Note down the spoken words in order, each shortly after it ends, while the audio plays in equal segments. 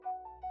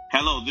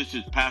Hello, this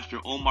is Pastor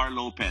Omar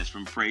Lopez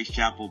from Praise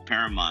Chapel,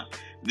 Paramount.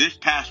 This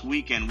past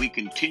weekend, we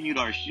continued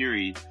our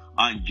series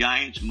on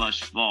Giants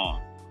Must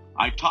Fall.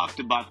 I talked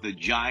about the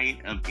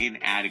giant of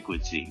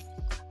inadequacy.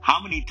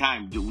 How many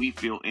times do we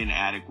feel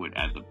inadequate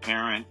as a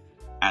parent,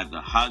 as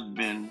a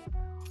husband,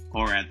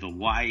 or as a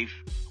wife?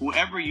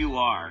 Whoever you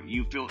are,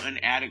 you feel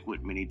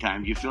inadequate many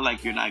times. You feel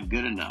like you're not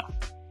good enough.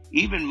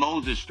 Even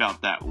Moses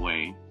felt that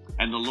way,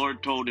 and the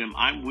Lord told him,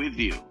 I'm with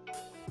you.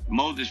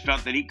 Moses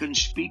felt that he couldn't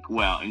speak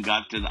well, and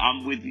God said,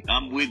 I'm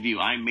with you.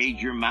 I made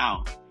your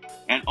mouth.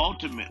 And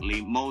ultimately,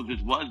 Moses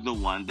was the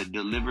one that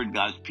delivered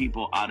God's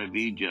people out of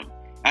Egypt.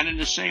 And in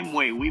the same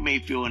way, we may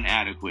feel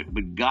inadequate,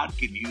 but God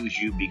can use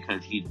you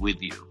because he's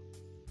with you.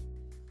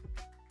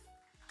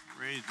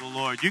 Praise the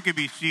Lord. You can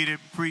be seated.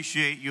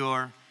 Appreciate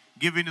your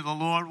giving to the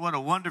Lord. What a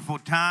wonderful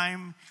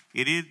time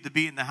it is to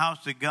be in the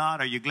house of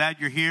God. Are you glad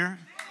you're here?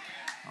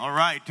 All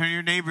right. Turn to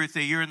your neighbor and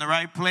say, you're in the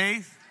right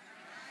place.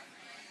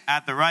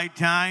 At the right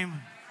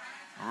time,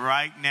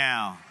 right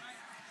now.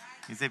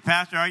 You say,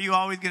 Pastor, are you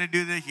always going to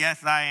do this?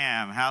 Yes, I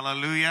am.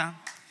 Hallelujah.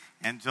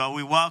 And so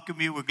we welcome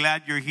you. We're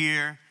glad you're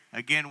here.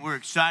 Again, we're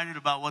excited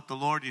about what the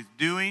Lord is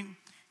doing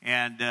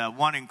and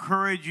want to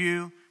encourage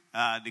you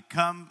to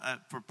come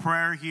for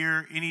prayer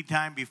here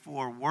anytime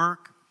before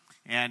work.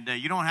 And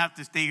you don't have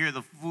to stay here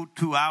the full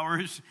 2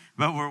 hours,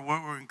 but what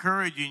we're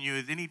encouraging you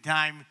is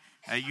anytime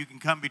you can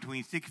come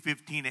between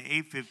 6:15 and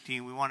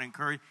 8:15. We want to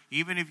encourage,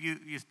 even if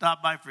you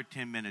stop by for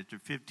 10 minutes or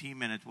 15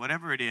 minutes,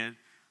 whatever it is,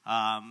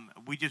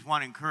 we just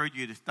want to encourage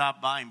you to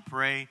stop by and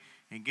pray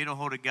and get a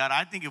hold of God.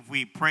 I think if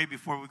we pray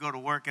before we go to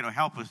work, it'll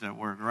help us at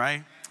work,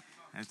 right?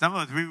 And some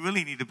of us, we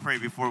really need to pray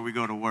before we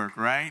go to work,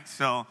 right?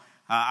 So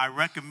I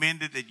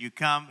recommend it that you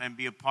come and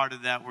be a part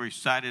of that. We're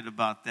excited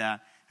about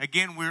that.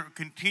 Again, we're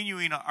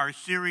continuing our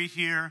series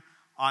here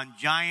on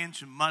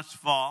Giants Must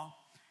Fall.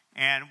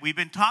 And we've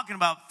been talking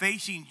about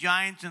facing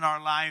giants in our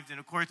lives. And,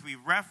 of course, we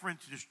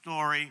referenced the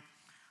story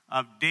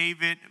of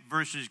David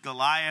versus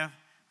Goliath.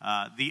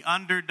 The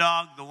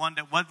underdog, the one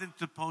that wasn't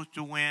supposed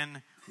to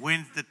win,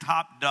 wins the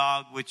top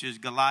dog, which is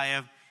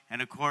Goliath.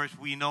 And, of course,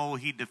 we know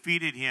he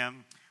defeated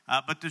him.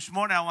 But this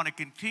morning I want to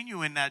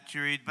continue in that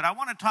series. But I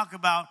want to talk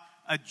about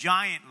a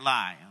giant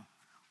lie.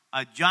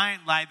 A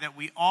giant lie that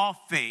we all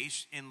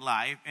face in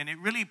life. And it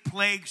really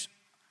plagues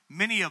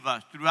many of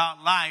us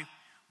throughout life.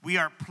 We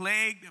are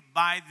plagued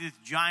by this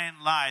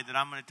giant lie that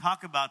I'm going to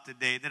talk about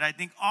today, that I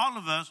think all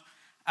of us,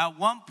 at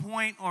one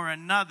point or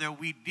another,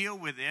 we deal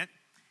with it.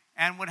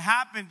 And what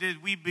happens is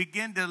we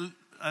begin to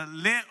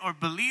live or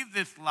believe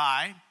this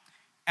lie,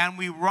 and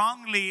we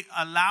wrongly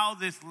allow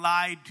this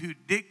lie to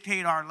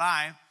dictate our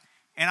life.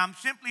 And I'm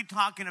simply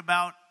talking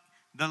about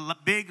the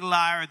big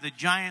lie or the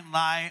giant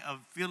lie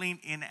of feeling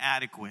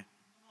inadequate.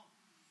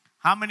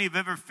 How many have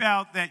ever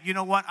felt that, you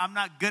know what, I'm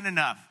not good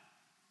enough?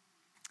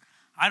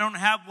 I don't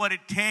have what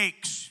it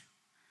takes.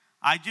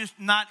 I'm just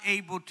not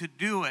able to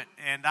do it.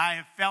 And I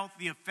have felt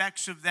the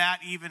effects of that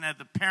even as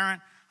a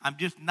parent. I'm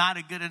just not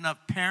a good enough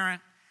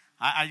parent.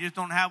 I just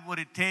don't have what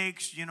it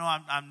takes. You know,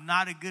 I'm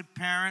not a good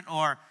parent,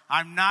 or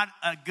I'm not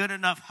a good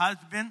enough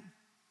husband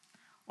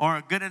or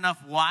a good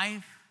enough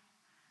wife.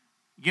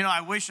 You know,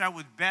 I wish I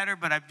was better,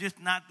 but I'm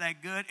just not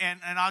that good. And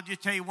I'll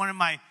just tell you, one of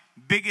my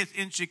biggest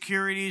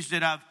insecurities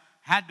that I've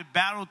had to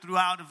battle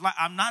throughout of life,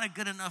 I'm not a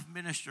good enough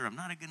minister. I'm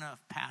not a good enough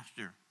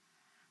pastor.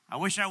 I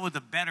wish I was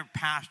a better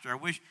pastor. I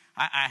wish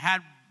I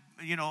had,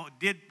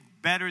 did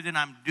better than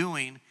I'm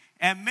doing.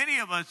 And many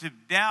of us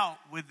have dealt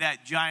with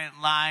that giant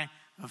lie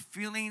of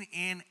feeling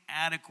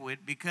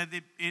inadequate because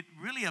it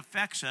really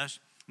affects us.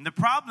 And the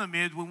problem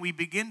is when we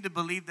begin to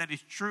believe that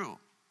it's true,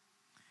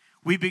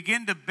 we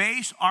begin to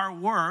base our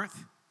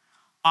worth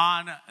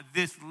on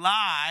this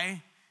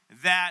lie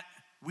that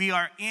we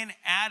are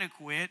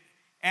inadequate.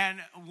 And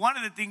one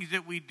of the things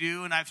that we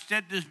do, and I've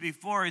said this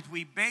before, is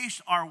we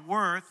base our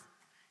worth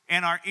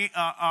and our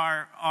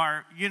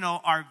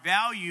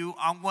value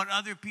on what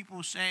other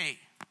people say,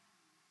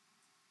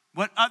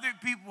 what other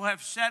people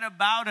have said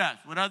about us,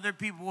 what other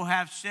people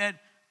have said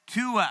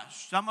to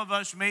us. Some of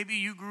us, maybe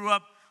you grew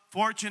up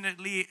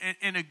fortunately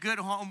in a good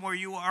home where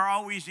you are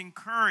always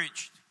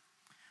encouraged.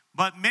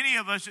 But many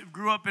of us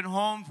grew up in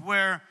homes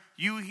where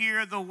you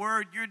hear the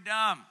word, you're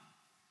dumb,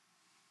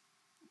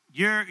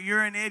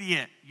 you're an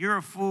idiot, you're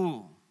a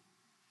fool.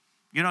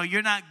 You know,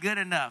 you're not good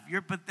enough,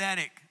 you're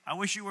pathetic. I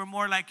wish you were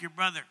more like your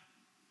brother.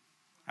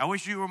 I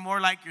wish you were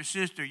more like your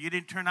sister. You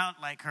didn't turn out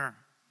like her.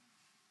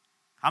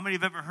 How many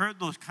have ever heard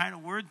those kind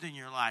of words in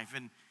your life?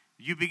 And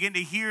you begin to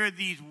hear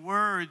these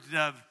words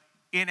of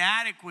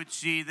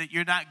inadequacy, that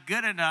you're not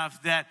good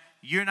enough, that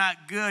you're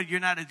not good, you're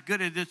not as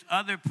good as this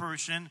other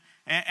person.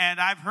 And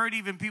I've heard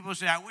even people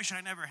say, I wish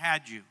I never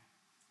had you.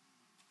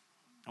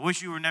 I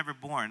wish you were never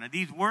born. Now,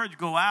 these words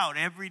go out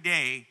every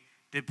day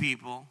to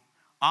people,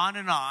 on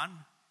and on.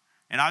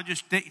 And I'll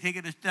just take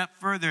it a step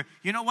further.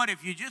 You know what?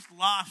 If you just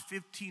lost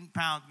 15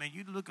 pounds, man,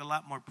 you'd look a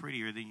lot more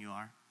prettier than you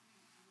are.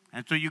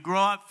 And so you grow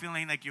up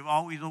feeling like you're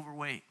always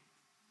overweight.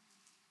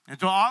 And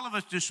so all of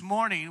us this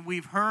morning,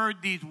 we've heard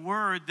these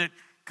words that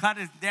cut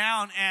us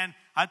down. And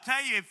I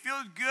tell you, it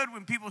feels good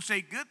when people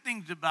say good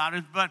things about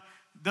us, but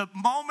the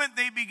moment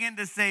they begin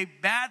to say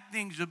bad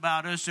things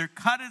about us or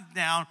cut us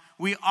down,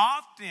 we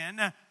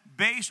often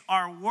base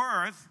our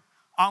worth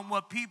on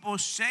what people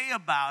say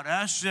about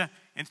us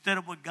instead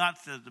of what God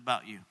says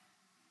about you.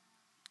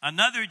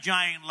 Another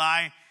giant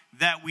lie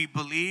that we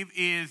believe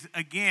is,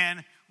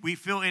 again, we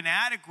feel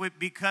inadequate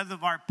because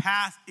of our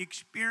past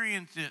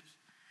experiences.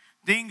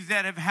 Things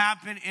that have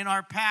happened in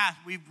our past.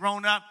 We've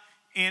grown up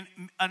in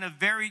a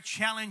very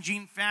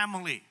challenging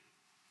family.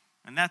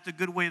 And that's a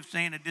good way of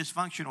saying a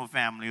dysfunctional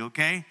family,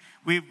 okay?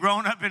 We've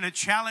grown up in a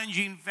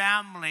challenging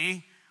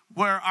family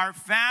where our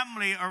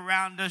family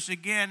around us,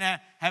 again,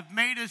 have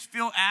made us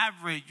feel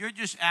average. You're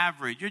just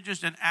average. You're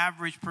just an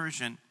average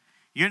person.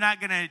 You're not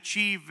going to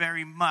achieve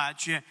very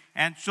much.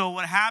 And so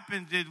what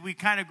happens is we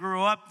kind of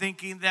grow up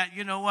thinking that,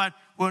 you know what,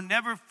 we'll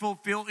never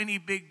fulfill any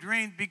big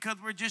dreams because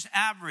we're just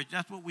average.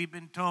 That's what we've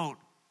been told.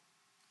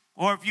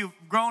 Or if you've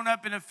grown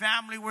up in a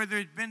family where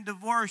there's been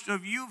divorce, or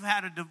if you've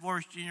had a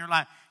divorce in your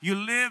life, you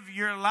live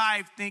your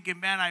life thinking,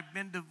 man, I've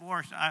been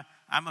divorced.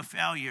 I'm a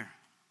failure.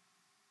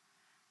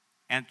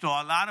 And so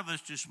a lot of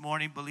us this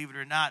morning, believe it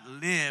or not,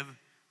 live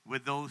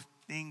with those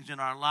things in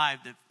our life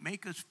that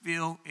make us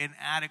feel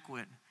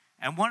inadequate.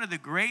 And one of the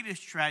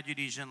greatest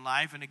tragedies in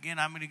life, and again,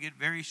 I'm going to get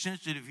very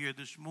sensitive here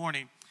this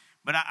morning,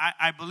 but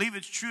I believe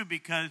it's true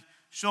because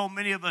so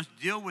many of us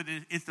deal with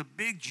it. It's a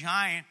big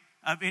giant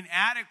of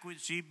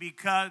inadequacy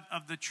because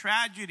of the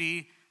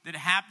tragedy that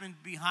happens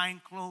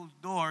behind closed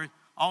doors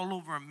all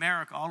over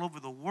America, all over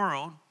the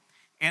world.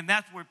 And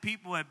that's where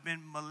people have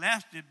been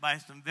molested by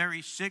some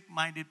very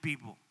sick-minded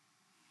people.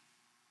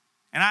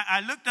 And I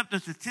looked up the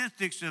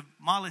statistics of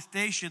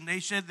molestation. They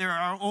said there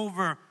are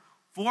over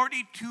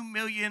 42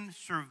 million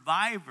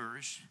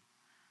survivors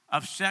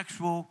of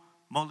sexual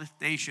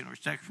molestation or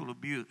sexual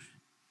abuse.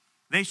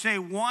 They say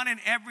 1 in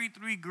every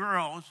 3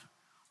 girls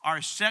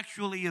are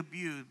sexually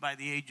abused by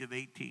the age of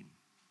 18.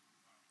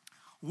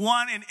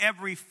 1 in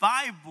every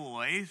 5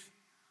 boys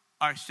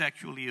are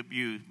sexually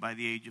abused by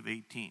the age of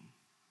 18.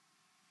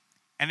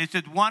 And it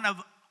said 1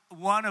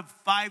 of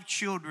 5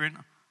 children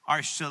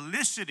are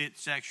solicited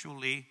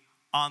sexually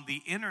on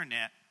the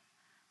internet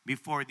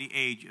before the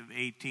age of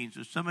 18.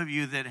 So some of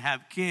you that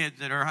have kids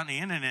that are on the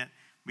internet,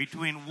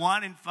 between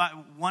 1 in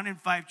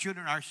 5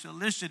 children are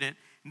solicited.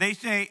 And they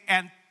say,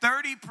 and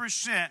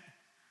 30%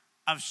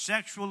 of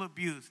sexual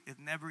abuse is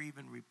never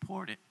even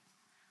reported.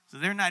 So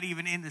they're not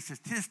even in the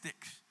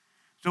statistics.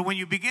 So when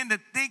you begin to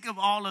think of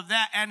all of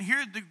that, and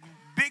here's the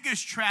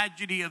biggest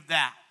tragedy of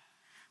that.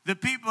 The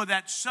people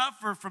that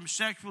suffer from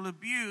sexual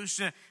abuse,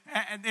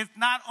 and it's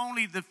not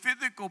only the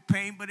physical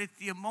pain, but it's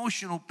the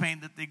emotional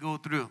pain that they go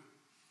through.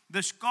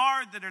 The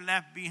scars that are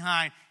left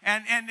behind.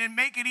 And then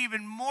make it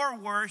even more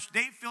worse,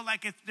 they feel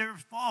like it's their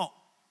fault.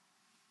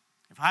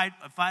 If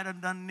I'd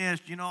have done this,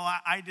 you know,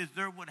 I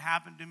deserve what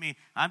happened to me.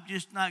 I'm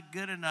just not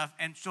good enough.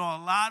 And so a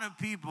lot of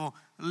people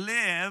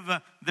live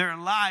their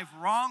life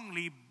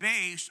wrongly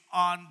based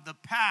on the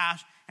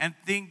past and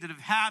things that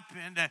have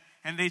happened.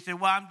 And they say,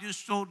 well, I'm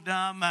just so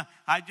dumb.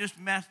 I just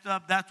messed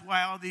up. That's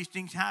why all these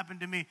things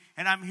happened to me.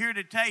 And I'm here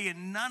to tell you,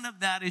 none of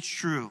that is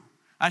true.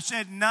 I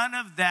said none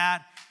of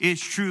that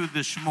is true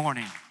this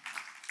morning.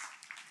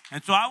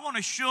 And so I want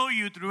to show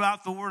you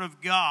throughout the Word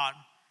of God,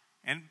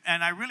 and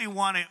I really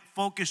want to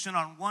focus in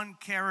on one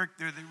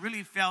character that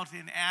really felt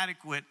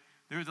inadequate.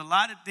 There's a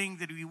lot of things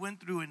that we went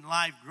through in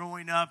life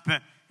growing up,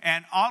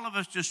 and all of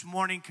us this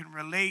morning can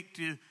relate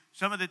to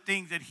some of the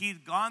things that he's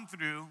gone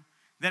through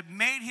that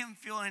made him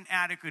feel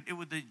inadequate. It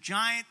was the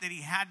giant that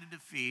he had to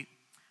defeat.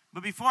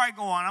 But before I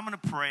go on, I'm going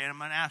to pray, and I'm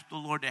going to ask the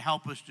Lord to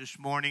help us this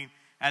morning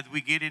as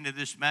we get into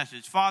this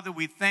message. Father,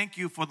 we thank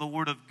you for the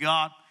Word of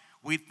God.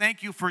 We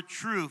thank you for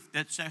truth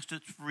that sets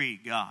us free,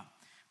 God.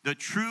 The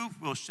truth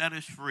will set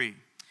us free.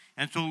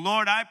 And so,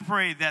 Lord, I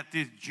pray that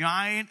this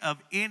giant of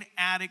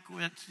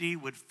inadequacy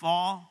would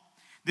fall.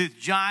 This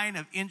giant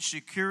of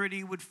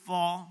insecurity would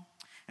fall.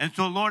 And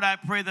so, Lord, I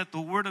pray that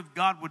the Word of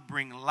God would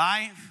bring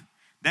life,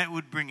 that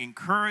would bring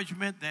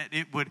encouragement, that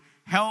it would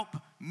help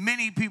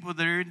many people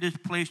that are in this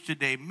place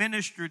today,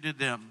 minister to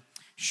them,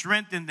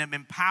 strengthen them,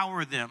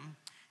 empower them.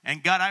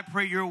 And God, I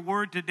pray your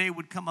word today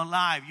would come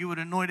alive. You would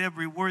anoint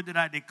every word that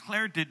I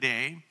declare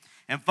today.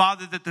 And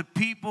Father, that the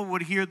people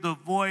would hear the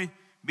voice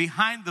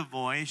behind the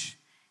voice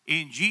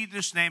in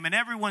Jesus' name. And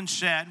everyone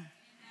said, amen.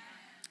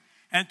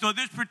 And so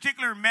this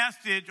particular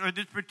message, or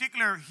this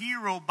particular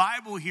hero,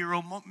 Bible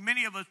hero,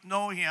 many of us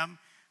know him.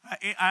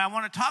 I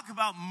want to talk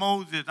about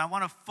Moses. I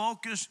want to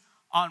focus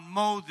on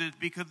Moses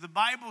because the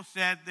Bible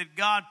said that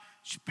God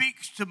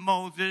speaks to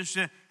Moses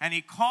and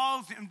he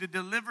calls him to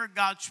deliver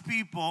God's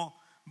people.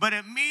 But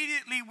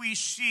immediately we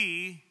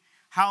see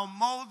how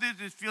Moses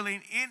is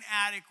feeling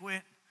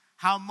inadequate,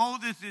 how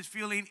Moses is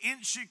feeling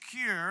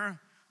insecure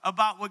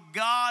about what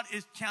God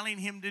is telling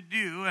him to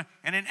do.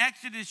 And in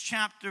Exodus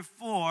chapter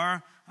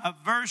 4,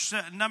 verse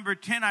number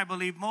 10, I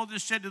believe,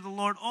 Moses said to the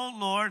Lord, "Oh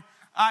Lord,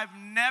 I've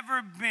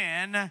never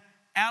been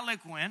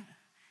eloquent,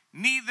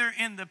 neither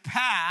in the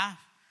past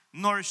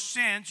nor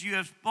since you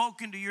have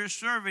spoken to your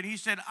servant. He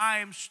said, I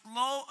am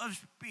slow of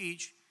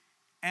speech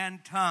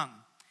and tongue.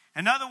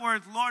 In other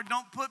words, Lord,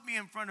 don't put me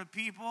in front of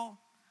people.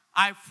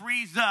 I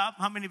freeze up.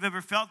 How many have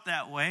ever felt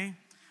that way?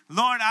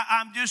 Lord,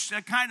 I'm just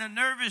kind of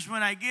nervous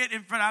when I get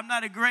in front. I'm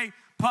not a great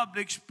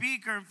public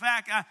speaker. In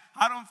fact,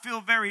 I don't feel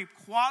very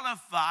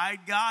qualified.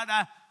 God,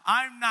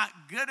 I'm not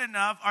good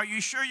enough. Are you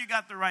sure you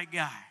got the right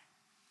guy?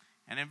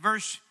 And in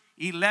verse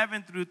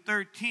 11 through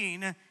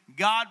 13,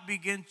 God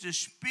begins to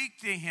speak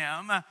to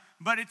him.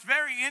 But it's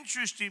very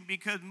interesting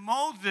because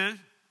Moses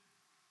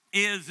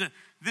is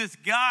this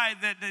guy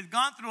that has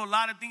gone through a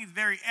lot of things,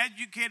 very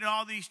educated,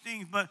 all these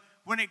things. But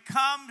when it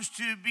comes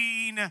to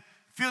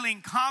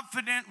feeling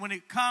confident, when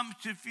it comes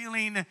to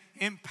feeling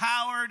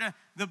empowered,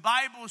 the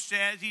Bible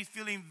says he's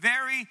feeling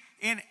very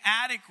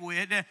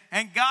inadequate,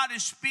 and God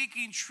is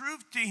speaking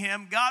truth to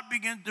him. God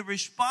begins to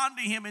respond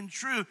to him in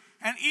truth.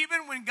 And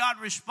even when God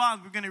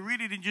responds, we're going to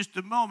read it in just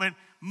a moment,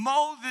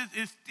 Moses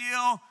is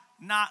still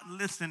not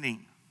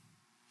listening.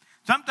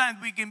 Sometimes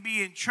we can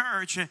be in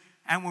church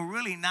and we're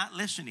really not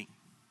listening.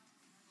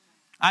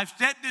 I've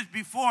said this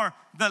before,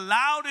 the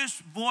loudest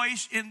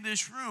voice in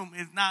this room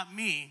is not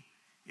me,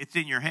 it's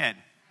in your head.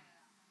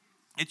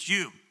 It's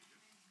you.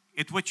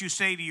 It's what you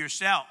say to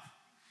yourself.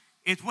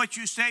 It's what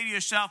you say to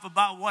yourself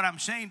about what I'm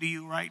saying to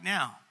you right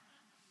now.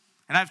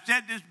 And I've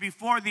said this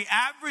before, the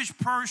average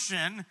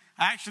person,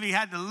 I actually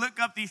had to look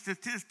up these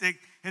statistics,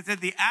 it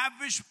said the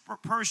average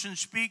person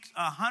speaks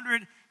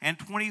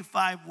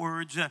 125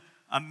 words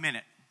a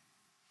minute.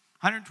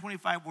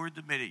 125 words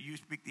a minute. You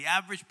speak, the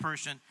average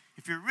person.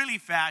 If you're really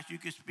fast, you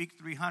can speak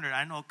 300.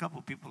 I know a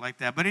couple people like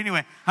that. But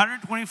anyway,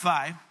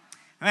 125.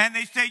 And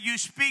they say you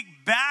speak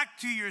back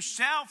to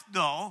yourself,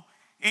 though.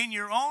 In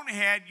your own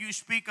head, you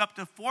speak up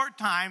to 4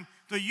 times.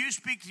 So you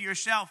speak to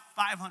yourself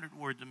 500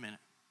 words a minute.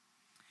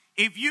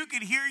 If you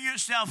could hear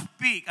yourself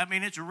speak, I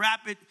mean, it's a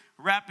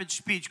rapid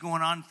speech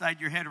going on inside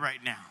your head right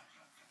now.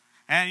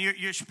 And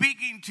you're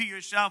speaking to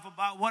yourself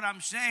about what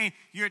I'm saying.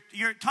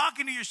 You're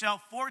talking to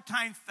yourself 4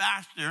 times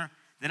faster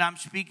than I'm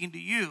speaking to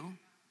you.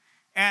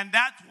 And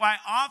that's why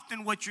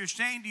often what you're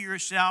saying to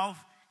yourself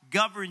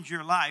governs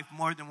your life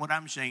more than what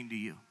I'm saying to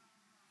you.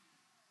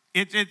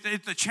 It's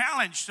a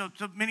challenge. So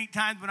many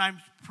times when I'm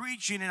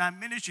preaching and I'm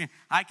ministering,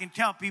 I can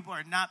tell people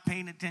are not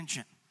paying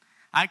attention.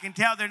 I can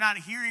tell they're not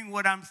hearing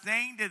what I'm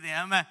saying to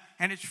them,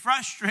 and it's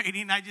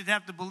frustrating. I just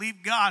have to believe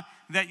God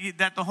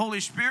that the Holy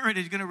Spirit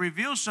is going to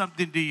reveal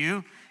something to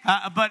you.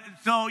 But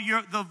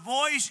the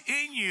voice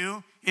in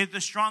you is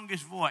the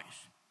strongest voice.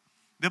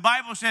 The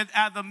Bible says,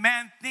 as a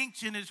man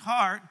thinks in his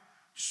heart,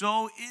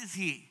 so is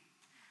he.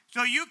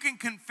 So you can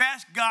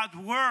confess God's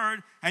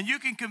word and you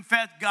can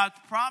confess God's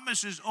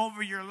promises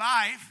over your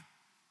life.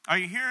 Are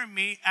you hearing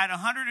me? At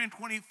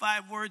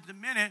 125 words a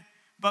minute,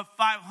 but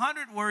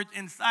 500 words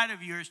inside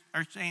of you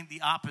are saying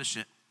the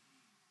opposite.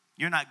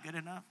 You're not good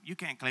enough. You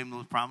can't claim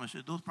those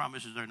promises. Those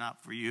promises are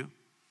not for you.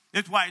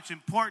 That's why it's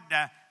important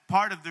that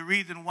part of the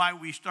reason why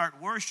we start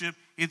worship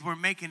is we're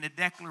making a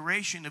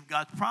declaration of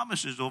God's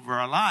promises over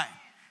our life.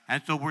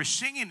 And so we're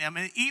singing them.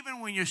 And even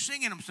when you're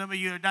singing them, some of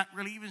you are not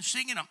really even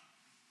singing them.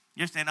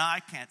 You're saying, no,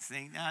 I can't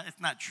sing. No, it's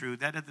not true.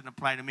 That doesn't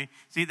apply to me.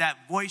 See,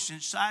 that voice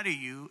inside of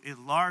you is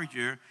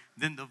larger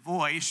than the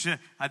voice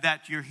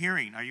that you're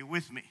hearing. Are you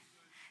with me?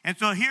 And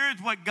so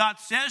here's what God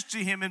says to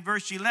him in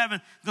verse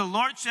 11. The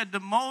Lord said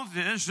to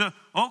Moses,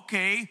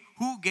 okay,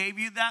 who gave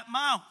you that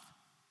mouth?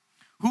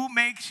 Who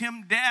makes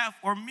him deaf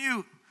or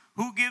mute?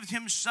 Who gives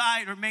him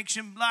sight or makes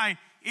him blind?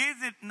 Is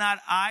it not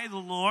I, the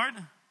Lord?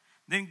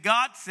 Then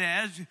God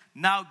says,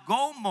 now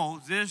go,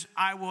 Moses,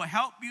 I will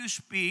help you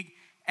speak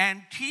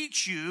and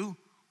teach you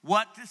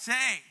what to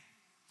say.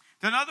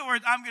 So in other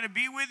words, I'm going to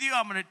be with you.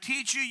 I'm going to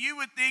teach you. You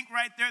would think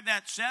right there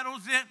that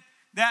settles it.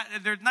 That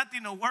there's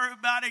nothing to worry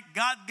about it.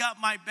 God's got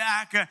my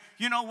back.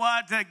 You know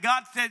what?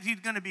 God says he's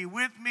going to be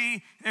with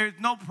me. There's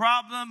no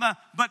problem.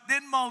 But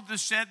then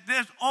Moses said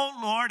this, oh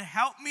Lord,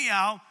 help me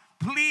out.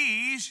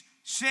 Please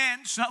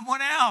send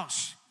someone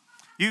else.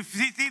 You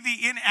see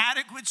the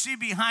inadequacy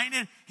behind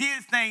it? He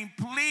is saying,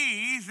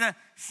 please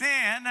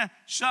send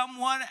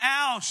someone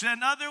else.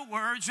 In other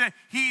words,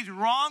 he's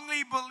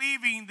wrongly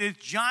believing this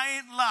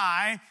giant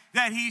lie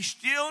that he's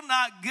still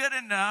not good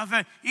enough,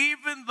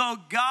 even though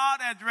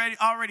God had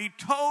already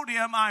told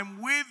him,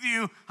 I'm with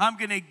you, I'm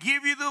going to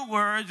give you the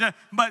words,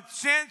 but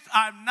since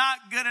I'm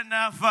not good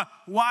enough,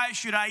 why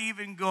should I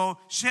even go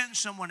send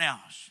someone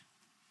else?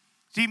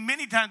 See,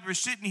 many times we're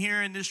sitting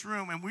here in this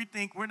room and we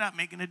think we're not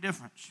making a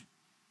difference.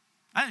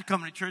 I just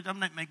come to church, I'm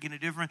not making a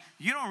difference.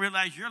 You don't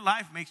realize your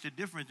life makes a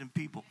difference in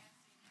people.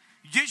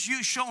 Just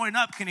you showing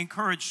up can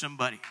encourage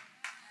somebody.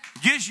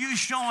 Just you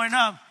showing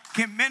up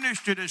can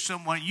minister to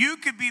someone. You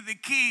could be the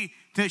key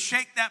to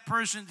shake that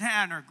person's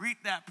hand or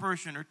greet that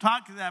person or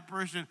talk to that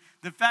person.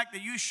 The fact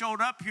that you showed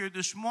up here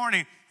this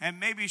morning and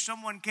maybe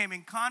someone came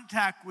in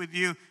contact with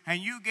you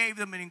and you gave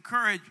them an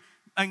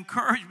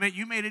encouragement,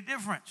 you made a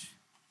difference.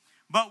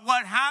 But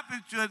what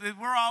happens to us is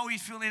we're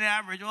always feeling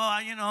average.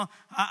 Well, you know,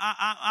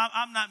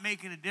 I'm not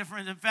making a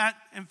difference.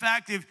 In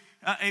fact,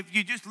 if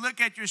you just look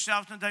at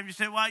yourself, sometimes you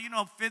say,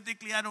 well,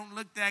 physically I don't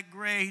look that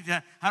great.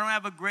 I don't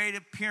have a great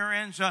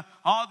appearance.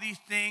 All these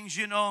things,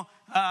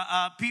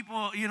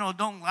 people,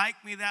 don't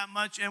like me that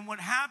much. And what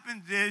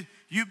happens is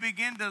you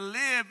begin to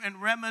live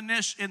and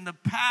reminisce in the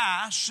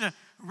past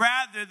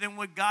rather than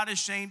what God is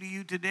saying to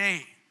you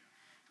today.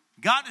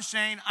 God is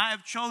saying, I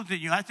have chosen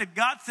you. I said,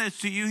 God says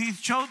to you,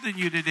 he's chosen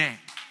you today.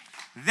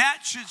 That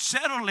should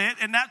settle it,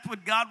 and that's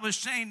what God was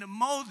saying to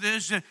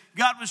Moses.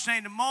 God was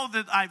saying to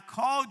Moses, I've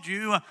called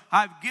you,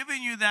 I've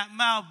given you that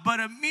mouth.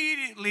 But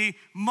immediately,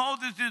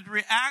 Moses'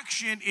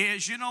 reaction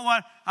is, you know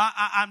what,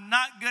 I'm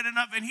not good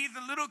enough. And he's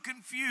a little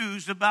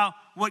confused about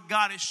what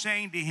God is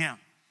saying to him.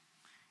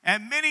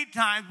 And many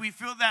times we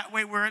feel that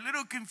way. We're a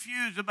little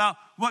confused about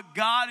what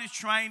God is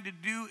trying to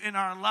do in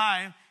our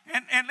life.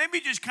 And let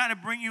me just kind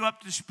of bring you up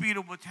to speed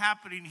of what's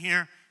happening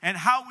here and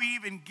how we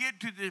even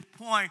get to this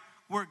point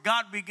where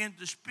God begins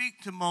to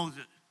speak to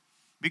Moses.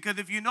 Because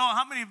if you know,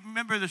 how many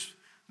remember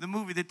the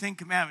movie, The Ten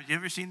Commandments? You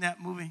ever seen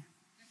that movie?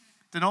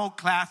 It's an old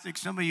classic.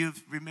 Some of you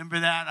remember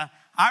that.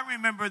 I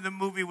remember the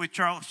movie with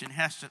Charlton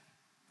Heston.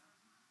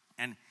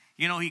 And,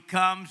 he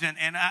comes, and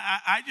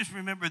I just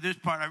remember this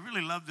part. I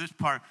really love this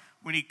part.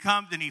 When he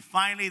comes and he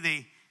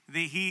finally,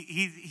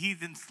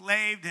 he's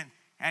enslaved,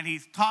 and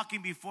he's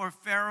talking before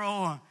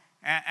Pharaoh,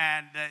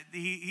 and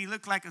he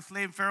looked like a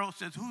slave. Pharaoh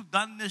says, who's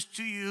done this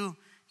to you?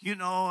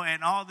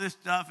 And all this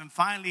stuff. And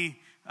finally,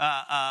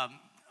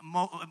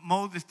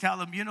 Moses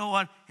tells him, you know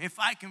what? If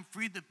I can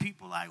free the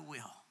people, I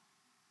will.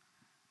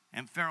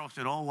 And Pharaoh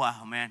said, oh,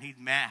 wow, man, he's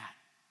mad.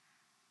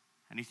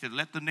 And he said,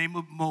 let the name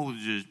of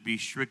Moses be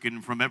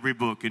stricken from every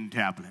book and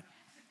tablet.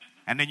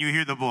 And then you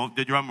hear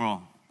the drum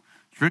roll.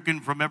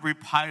 Stricken from every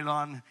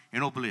pylon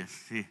and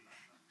obelisk.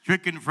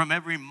 Stricken from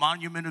every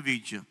monument of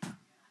Egypt.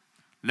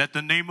 Let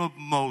the name of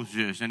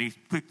Moses, and he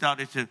picked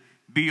out, it said,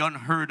 be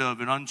unheard of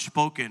and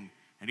unspoken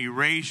and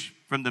erased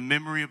from the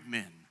memory of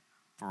men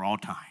for all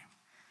time.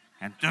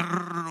 And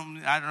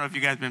I don't know if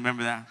you guys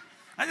remember that.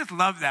 I just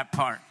love that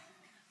part.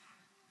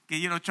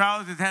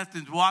 Charlton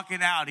Heston's walking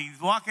out.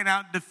 He's walking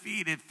out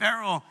defeated.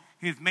 Pharaoh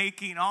is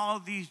making all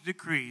these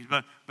decrees,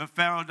 but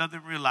Pharaoh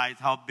doesn't realize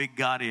how big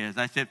God is.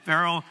 I said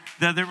Pharaoh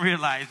doesn't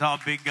realize how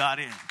big God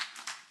is.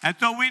 And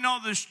so we know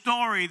the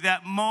story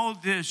that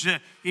Moses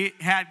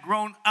had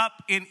grown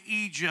up in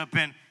Egypt,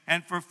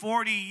 and for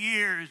 40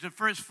 years, the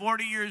first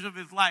 40 years of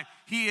his life,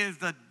 he is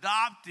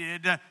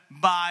adopted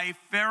by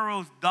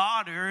Pharaoh's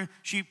daughter.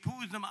 She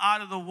poos him out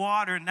of the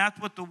water, and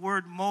that's what the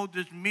word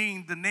Moses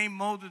means. The name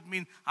Moses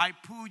means, I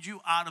pooed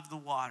you out of the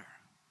water.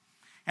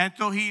 And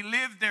so he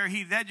lived there.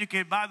 He's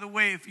educated. By the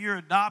way, if you're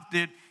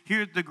adopted,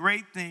 here's the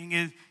great thing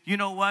is, you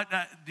know what?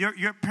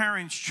 Your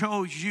parents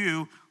chose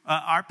you.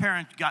 Our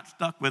parents got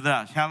stuck with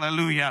us.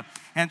 Hallelujah.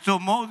 And so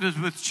Moses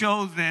was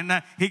chosen.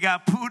 He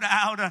got put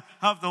out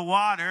of the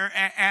water.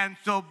 And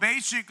so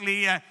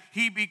basically,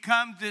 he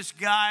becomes this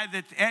guy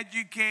that's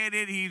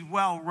educated. He's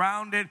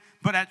well-rounded.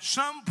 But at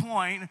some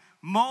point,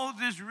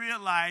 Moses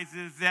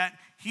realizes that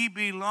he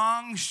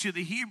belongs to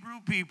the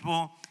Hebrew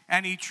people,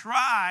 and he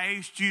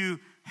tries to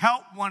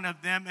help one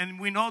of them. And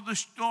we know the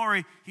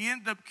story. He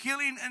ends up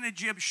killing an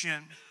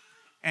Egyptian,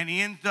 and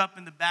he ends up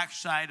in the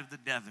backside of the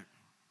desert.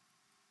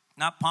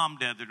 Not Palm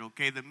Desert,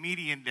 okay, the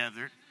Median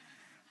Desert.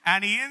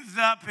 And he ends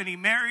up and he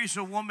marries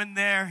a woman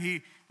there.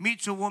 He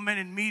meets a woman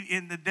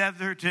in the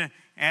desert,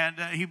 and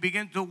he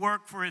begins to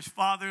work for his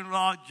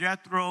father-in-law,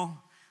 Jethro.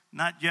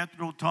 Not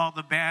Jethro Tull,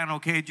 the band,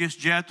 okay, just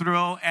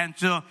Jethro. And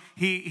so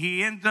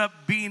he ends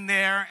up being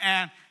there,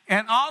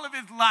 and all of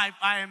his life,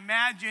 I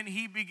imagine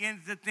he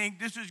begins to think,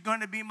 this is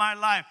going to be my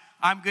life.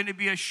 I'm going to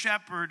be a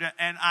shepherd,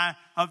 and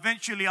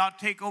eventually I'll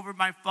take over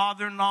my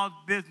father-in-law's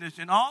business.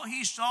 And all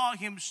he saw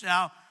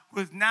himself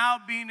was now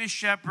being a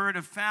shepherd,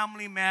 a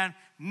family man.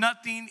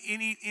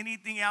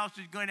 Anything else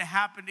is going to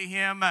happen to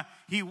him.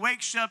 He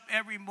wakes up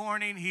every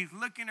morning. He's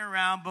looking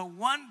around. But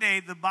one day,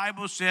 the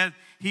Bible says,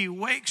 he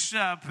wakes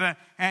up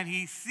and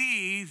he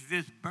sees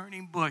this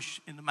burning bush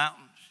in the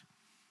mountains.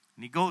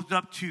 And he goes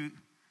up to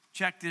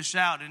check this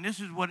out. And this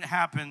is what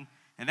happened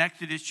in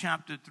Exodus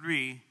chapter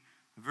 3,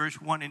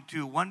 verse 1 and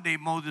 2. One day,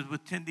 Moses was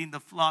tending the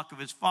flock of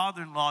his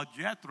father-in-law,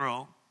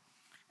 Jethro.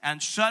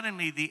 And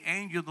suddenly, the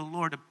angel of the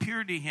Lord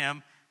appeared to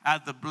him as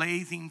the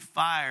blazing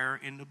fire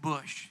in the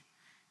bush.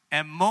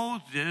 And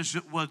Moses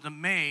was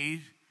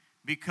amazed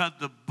because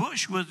the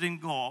bush was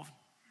engulfed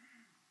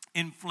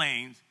in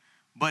flames,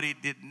 but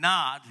it did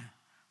not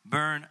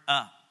burn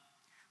up.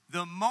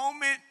 The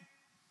moment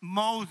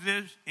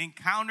Moses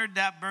encountered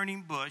that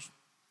burning bush,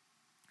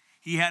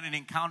 he had an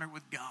encounter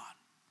with God.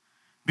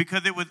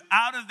 Because it was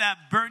out of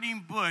that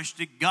burning bush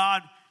that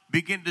God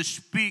began to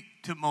speak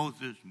to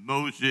Moses.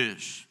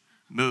 Moses,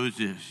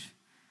 Moses,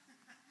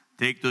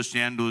 take those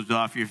sandals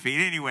off your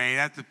feet. Anyway,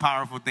 that's a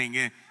powerful thing.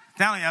 I'm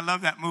telling you, I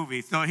love that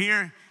movie. So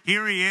here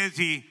he is.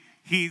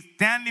 He's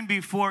standing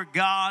before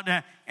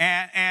God,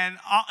 and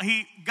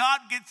God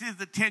gets his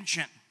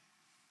attention.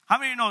 How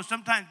many know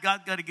sometimes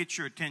God's got to get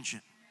your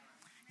attention?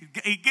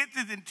 he gets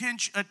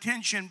his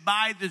attention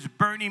by this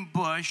burning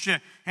bush,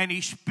 and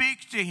he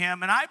speaks to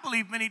him. And I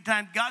believe many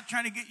times God's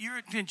trying to get your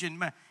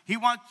attention. He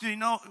wants you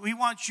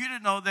to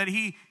know that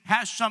he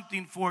has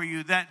something for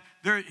you, that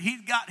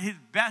he's got his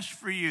best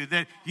for you,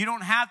 that you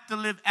don't have to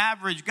live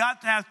average. God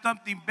has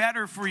something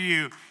better for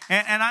you.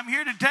 And I'm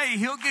here to tell you,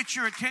 he'll get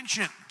your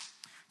attention.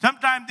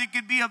 Sometimes it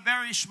could be a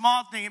very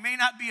small thing. It may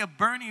not be a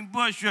burning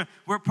bush.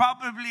 We're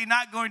probably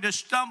not going to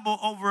stumble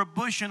over a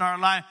bush in our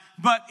life,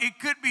 but it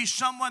could be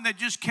someone that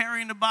just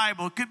carrying the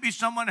Bible. It could be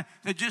someone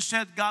that just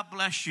says, God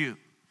bless you.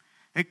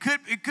 It could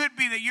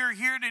be that you're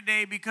here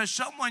today because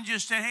someone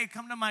just said, hey,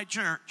 come to my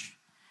church,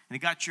 and it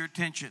got your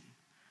attention.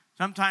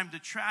 Sometimes the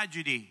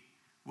tragedy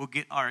will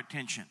get our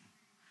attention.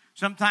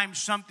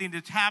 Sometimes something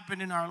that's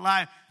happened in our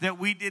life that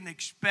we didn't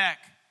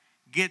expect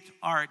gets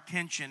our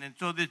attention. And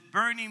so this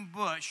burning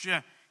bush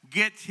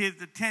gets his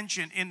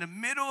attention in the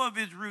middle of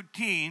his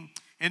routine,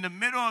 in the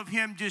middle of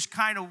him just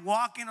kind of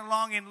walking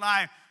along in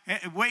life,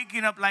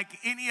 waking up like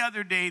any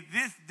other day.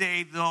 This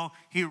day, though,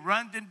 he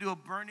runs into a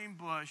burning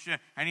bush,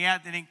 and he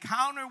has an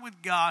encounter with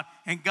God,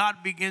 and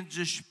God begins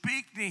to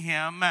speak to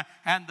him,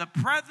 and the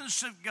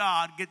presence of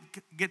God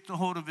gets a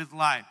hold of his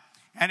life.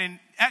 And in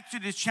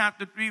Exodus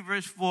chapter 3,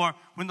 verse 4,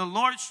 when the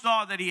Lord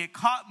saw that he had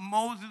caught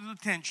Moses'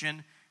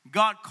 attention,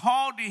 God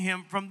called to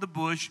him from the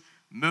bush,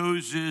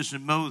 Moses,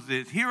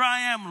 Moses. Here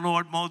I am,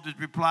 Lord, Moses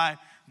replied.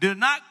 Do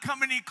not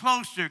come any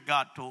closer,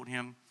 God told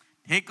him.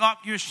 Take off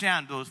your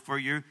sandals, for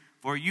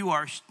you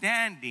are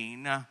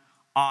standing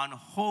on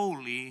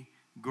holy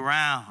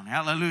ground.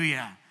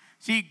 Hallelujah.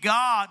 See,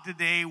 God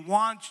today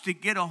wants to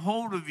get a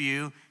hold of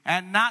you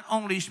and not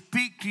only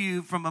speak to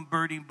you from a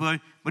burning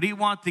bush, but he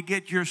wants to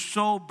get your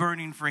soul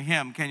burning for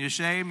him. Can you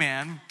say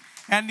amen?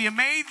 And the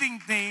amazing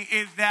thing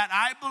is that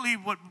I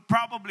believe what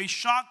probably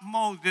shocked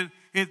Moses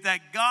is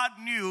that God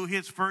knew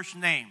his first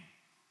name.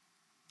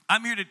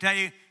 I'm here to tell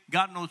you,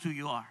 God knows who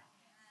you are.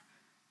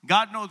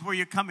 God knows where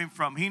you're coming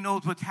from. He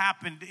knows what's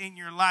happened in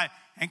your life.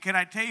 And can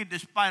I tell you,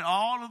 despite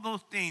all of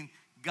those things,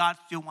 God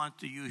still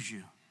wants to use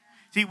you.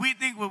 See, we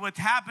think with what's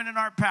happened in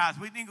our past,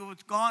 we think of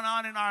what's gone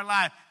on in our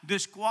life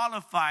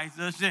disqualifies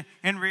us.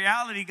 In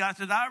reality, God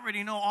says, I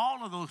already know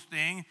all of those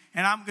things,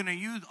 and I'm going to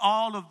use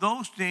all of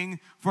those things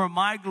for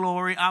my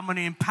glory. I'm going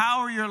to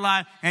empower your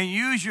life and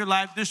use your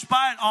life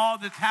despite all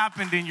that's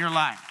happened in your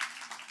life.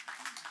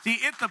 See,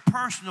 it's a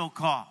personal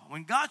call.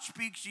 When God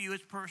speaks to you,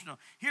 it's personal.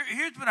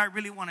 Here's what I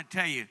really want to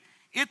tell you.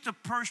 It's a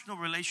personal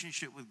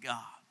relationship with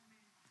God.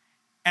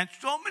 And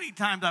so many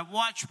times I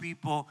watch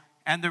people,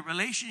 and the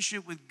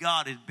relationship with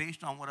God is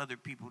based on what other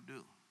people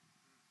do.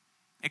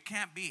 It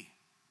can't be.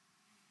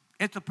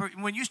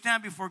 When you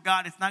stand before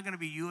God, it's not going to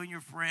be you and your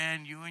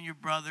friend, you and your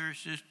brother,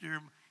 sister,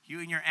 you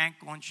and your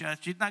ankle and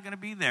chest. She's not going to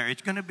be there.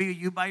 It's going to be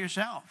you by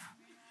yourself.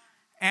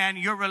 And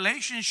your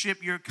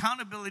relationship, your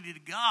accountability to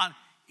God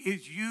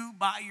is you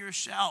by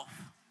yourself.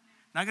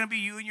 Not going to be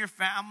you and your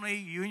family,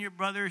 you and your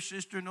brother or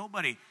sister,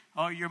 nobody.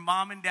 Or your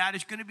mom and dad.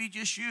 It's going to be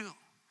just you.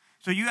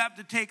 So you have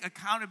to take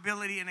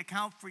accountability and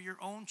account for your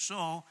own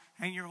soul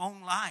and your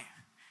own life.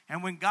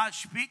 And when God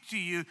speaks to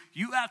you,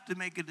 you have to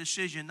make a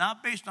decision,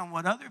 not based on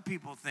what other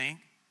people think,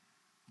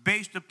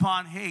 based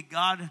upon, hey,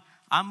 God,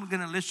 I'm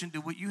going to listen to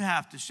what you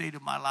have to say to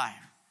my life.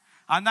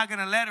 I'm not going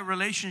to let a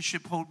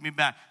relationship hold me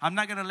back. I'm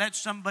not going to let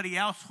somebody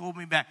else hold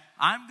me back.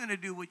 I'm going to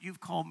do what you've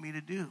called me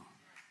to do.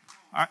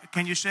 All right,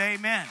 can you say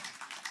amen?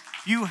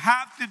 You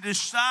have to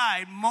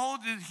decide.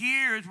 Moses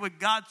hears what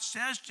God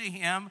says to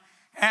him,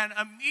 and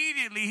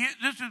immediately,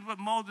 this is what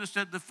Moses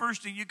said. The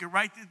first thing, you can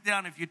write this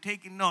down if you're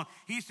taking notes.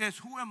 He says,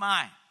 who am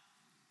I?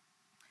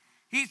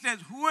 He says,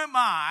 who am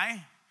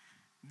I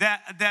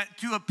that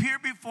to appear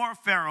before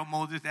Pharaoh?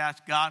 Moses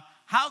asked God,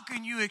 how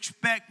can you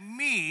expect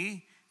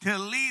me to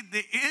lead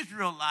the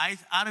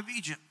Israelites out of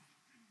Egypt?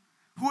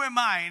 Who am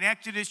I? In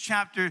Exodus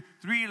chapter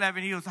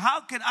 3:11, he goes,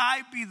 how could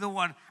I be the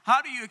one?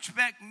 How do you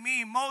expect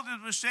me? Moses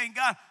was saying,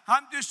 God,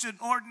 I'm just an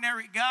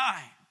ordinary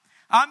guy.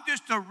 I'm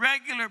just a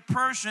regular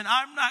person.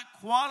 I'm not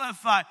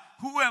qualified.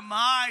 Who am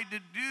I to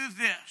do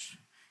this?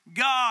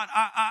 God,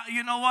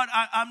 you know what?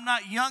 I'm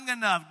not young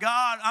enough.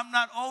 God, I'm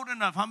not old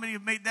enough. How many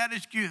have made that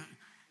excuse?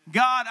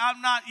 God,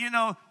 I'm not,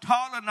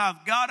 tall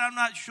enough. God, I'm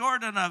not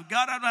short enough.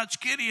 God, I'm not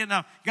skinny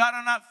enough. God,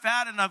 I'm not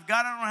fat enough.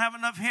 God, I don't have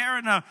enough hair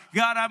enough.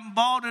 God, I'm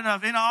bald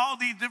enough. All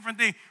these different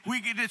things. We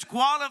can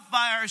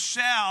disqualify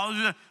ourselves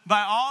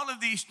by all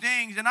of these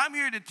things. And I'm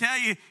here to tell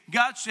you,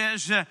 God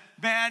says,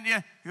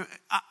 man,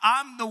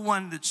 I'm the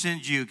one that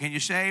sends you. Can you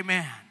say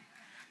amen?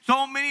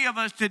 So many of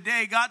us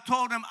today, God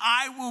told him,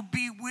 I will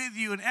be with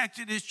you in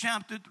Exodus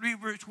chapter 3,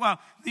 verse 12.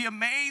 The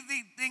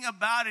amazing thing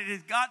about it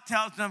is God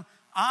tells them,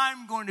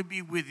 I'm going to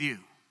be with you.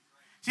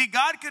 See,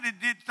 God could have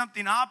did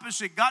something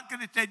opposite. God could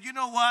have said, you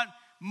know what,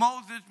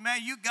 Moses, man,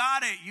 you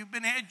got it. You've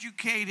been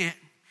educated.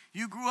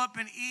 You grew up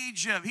in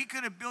Egypt. He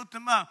could have built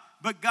him up.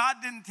 But God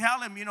didn't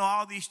tell him,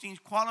 all these things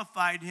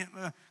qualified him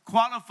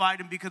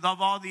because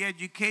of all the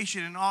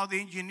education and all the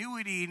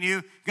ingenuity he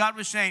knew. God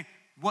was saying,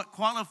 what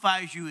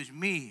qualifies you is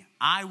me.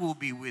 I will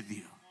be with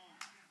you.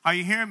 Are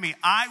you hearing me?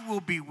 I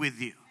will be with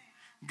you.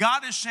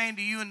 God is saying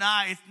to you and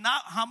I, it's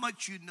not how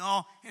much you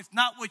know, it's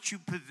not what you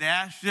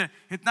possess,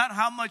 it's not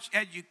how much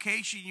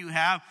education you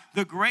have.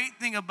 The great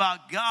thing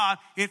about God,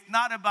 it's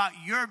not about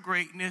your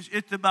greatness,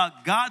 it's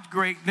about God's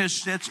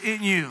greatness that's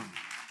in you.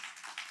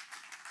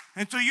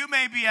 And so you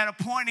may be at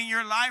a point in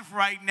your life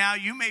right now,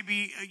 you may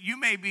be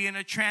in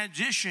a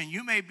transition.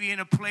 You may be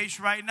in a place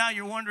right now,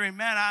 you're wondering,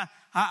 man,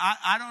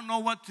 I don't know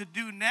what to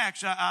do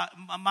next.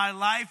 My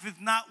life is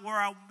not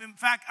where in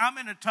fact, I'm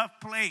in a tough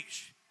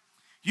place.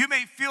 You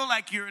may feel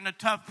like you're in a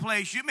tough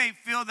place. You may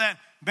feel that,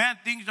 man,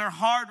 things are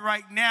hard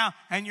right now,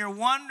 and you're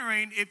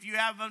wondering if you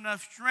have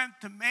enough strength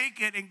to make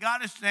it, and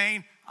God is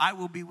saying, I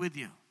will be with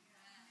you.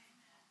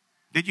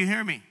 Did you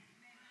hear me?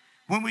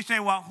 When we say,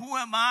 well, who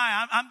am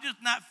I? I'm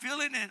just not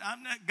feeling it.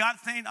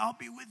 God's saying, I'll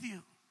be with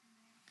you.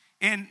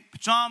 In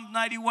Psalm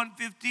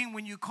 91:15,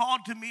 when you call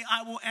to me,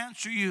 I will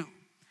answer you.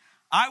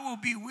 I will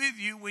be with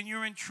you when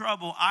you're in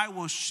trouble. I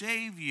will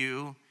save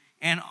you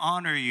and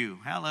honor you.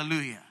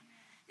 Hallelujah.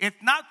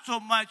 It's not so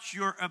much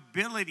your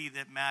ability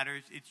that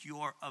matters, it's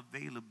your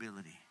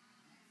availability.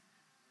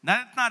 Now,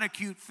 that's not a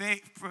cute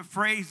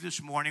phrase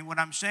this morning. What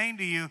I'm saying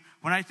to you,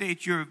 when I say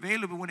it's your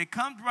availability, when it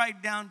comes right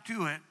down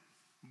to it,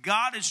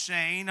 God is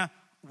saying,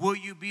 will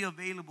you be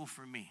available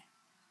for me?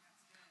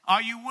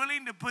 Are you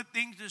willing to put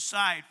things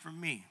aside for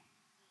me?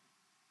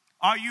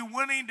 Are you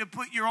willing to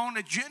put your own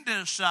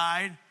agenda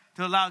aside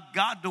to allow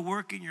God to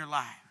work in your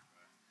life?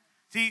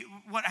 See,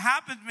 what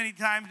happens many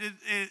times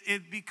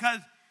is because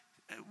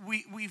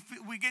we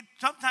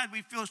sometimes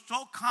we feel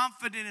so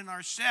confident in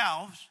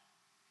ourselves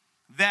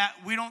that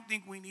we don't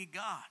think we need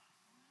God.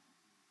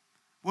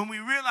 When we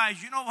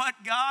realize, you know what,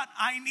 God,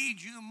 I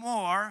need you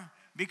more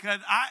because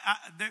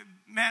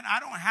I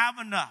don't have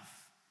enough.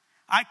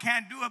 I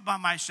can't do it by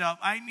myself.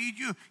 I need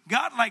you.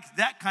 God likes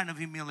that kind of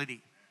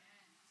humility.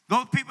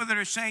 Those people that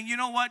are saying, you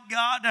know what,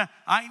 God,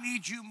 I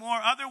need you more.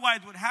 Otherwise,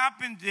 what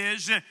happens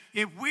is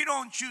if we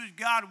don't choose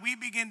God, we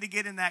begin to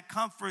get in that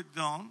comfort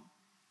zone.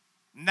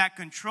 In that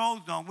control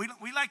zone.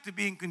 We like to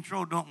be in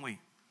control, don't we?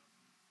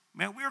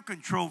 Man, we're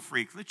control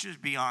freaks. Let's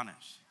just be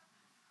honest.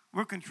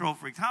 We're control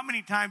freaks. How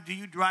many times do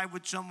you drive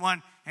with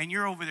someone and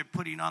you're over there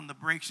putting on the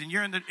brakes and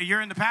you're in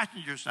the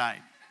passenger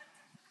side?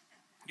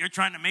 You're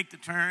trying to make the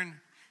turn.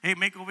 Hey,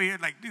 make over here.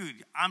 Like,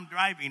 dude, I'm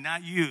driving,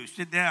 not you.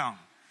 Sit down.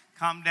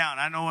 Calm down.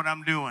 I know what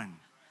I'm doing.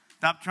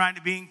 Stop trying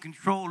to be in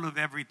control of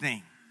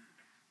everything.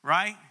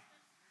 Right?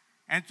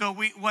 And so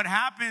what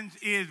happens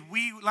is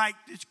we like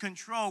this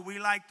control, we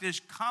like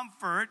this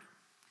comfort,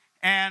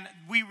 and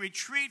we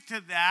retreat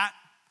to that.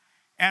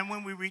 And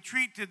when we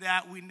retreat to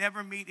that, we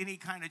never meet any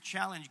kind of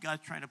challenge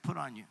God's trying to put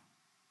on you.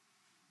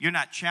 You're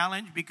not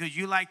challenged because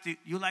you like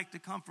the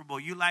comfortable.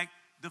 You like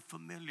the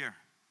familiar.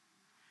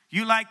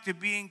 You like to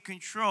be in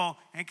control.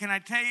 And can I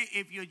tell you,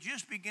 if you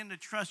just begin to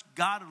trust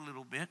God a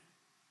little bit,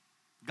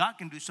 God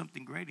can do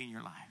something great in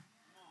your life.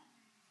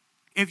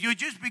 If you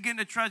just begin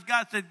to trust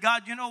God, said,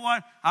 God, you know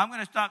what? I'm going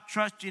to stop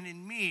trusting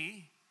in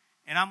me,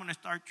 and I'm going to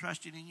start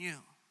trusting in you.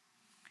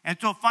 And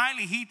so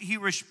finally, he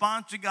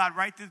responds to God.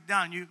 Write this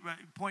down.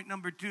 Point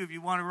number 2, if you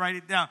want to write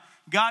it down.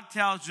 God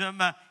tells him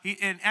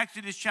in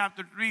Exodus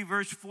chapter 3,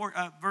 verse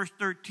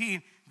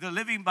 13, the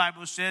Living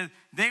Bible says,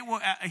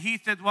 he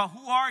said, well,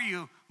 who are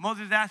you?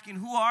 Moses is asking,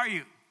 who are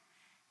you?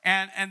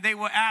 And they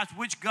will ask,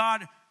 which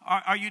God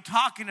are you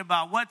talking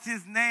about? What's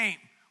his name?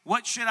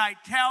 What should I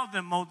tell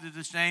them, Moses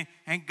is saying?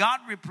 And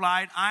God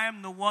replied, I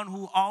am the one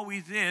who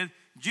always is.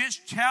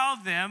 Just tell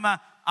them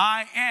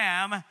I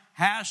am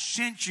has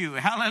sent you.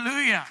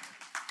 Hallelujah.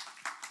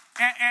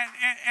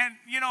 And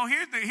you know,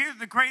 here's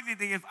the crazy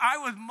thing. If I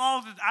was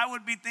Moses, I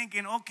would be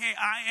thinking, okay,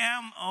 I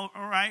am, all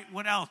right,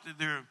 what else? Is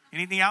there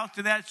anything else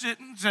to that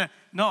sentence?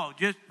 No,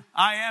 just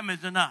I am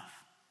is enough.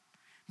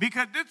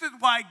 Because this is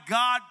why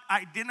God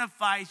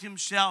identifies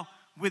himself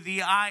with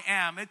the I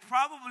am. It's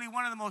probably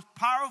one of the most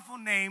powerful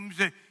names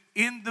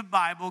in the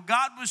Bible.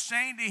 God was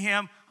saying to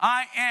him,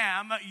 I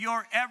am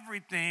your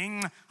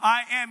everything.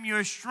 I am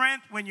your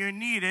strength when you're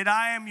needed.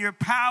 I am your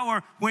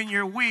power when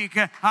you're weak.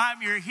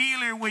 I'm your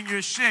healer when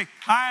you're sick.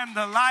 I am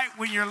the light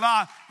when you're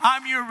lost.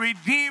 I'm your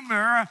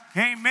redeemer,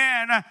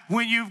 amen,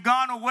 when you've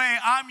gone away.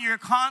 I'm your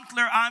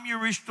counselor. I'm your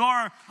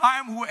restorer.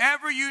 I'm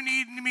whoever you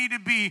need me to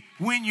be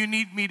when you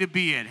need me to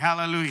be it.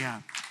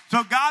 Hallelujah.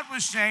 So God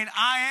was saying,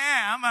 I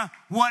am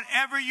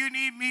whatever you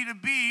need me to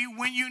be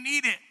when you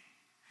need it.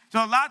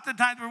 So lots of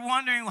times we're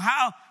wondering,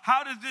 how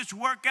does this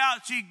work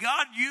out? See,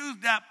 God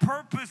used that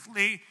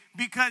purposely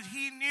because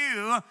he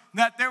knew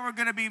that there were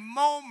going to be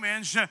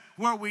moments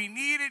where we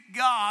needed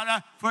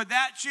God for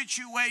that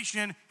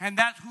situation, and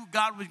that's who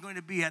God was going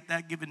to be at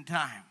that given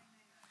time.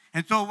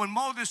 And so when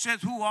Moses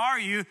says, who are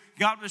you?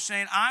 God was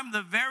saying, I'm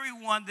the very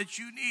one that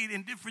you need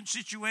in different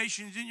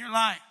situations in your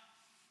life.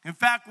 In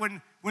fact,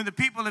 when the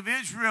people of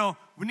Israel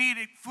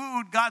needed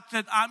food, God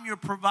said, I'm your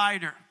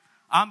provider.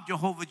 I'm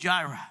Jehovah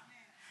Jireh.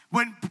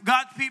 When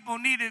God's people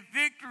needed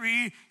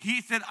victory,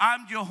 he said,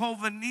 I'm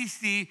Jehovah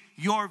Nissi,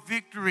 your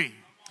victory.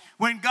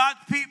 When God's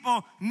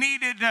people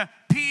needed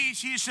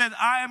peace, he said,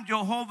 I am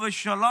Jehovah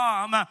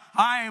Shalom.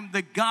 I am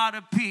the God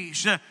of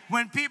peace.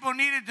 When people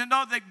needed to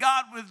know that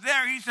God was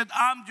there, he said,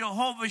 I'm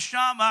Jehovah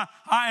Shammah.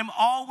 I am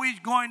always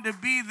going to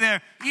be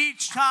there.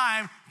 Each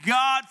time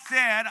God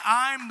said,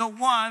 I'm the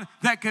one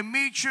that can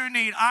meet your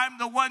need. I'm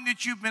the one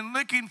that you've been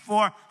looking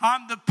for.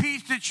 I'm the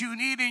peace that you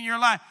need in your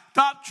life.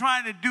 Stop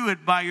trying to do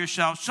it by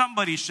yourself.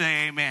 Somebody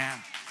say amen.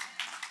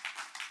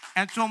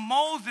 And so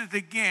Moses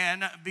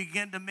again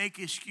began to make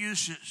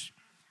excuses.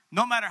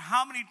 No matter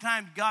how many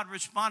times God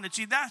responded.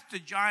 See, that's the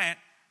giant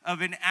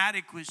of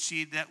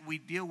inadequacy that we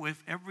deal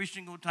with every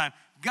single time.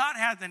 God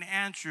has an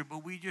answer,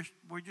 but we're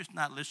just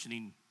not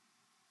listening.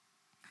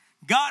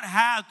 God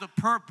has a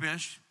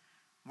purpose.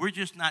 We're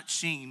just not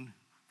seeing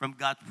from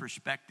God's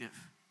perspective.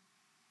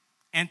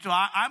 And so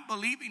I'm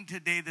believing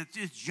today that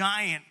this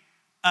giant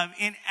of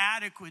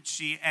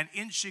inadequacy and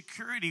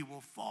insecurity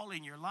will fall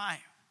in your life.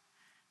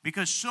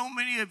 Because so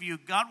many of you,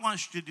 God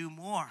wants to do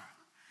more.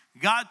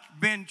 God's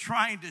been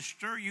trying to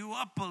stir you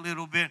up a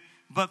little bit,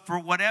 but for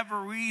whatever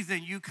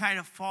reason, you kind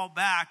of fall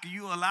back.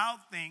 You allow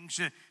things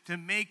to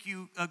make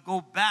you go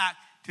back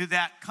to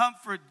that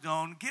comfort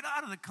zone. Get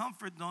out of the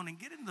comfort zone and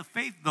get in the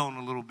faith zone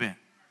a little bit.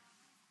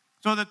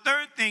 So the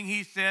third thing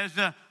he says,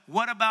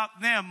 what about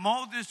them?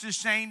 Moses is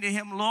saying to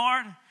him,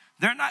 Lord,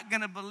 they're not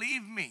going to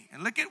believe me.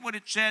 And look at what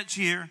it says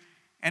here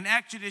in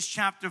Exodus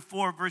chapter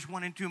 4, verse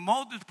 1 and 2.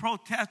 Moses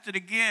protested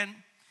again.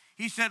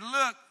 He said,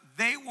 look,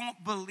 they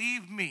won't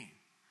believe me.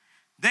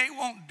 They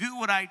won't do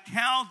what I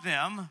tell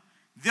them.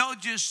 They'll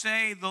just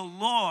say, the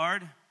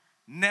Lord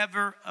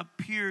never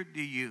appeared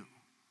to you.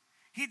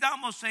 He's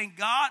almost saying,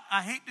 God,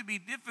 I hate to be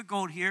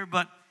difficult here,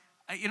 but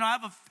I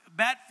have a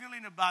bad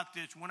feeling about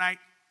this. When I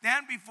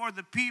stand before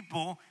the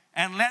people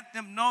and let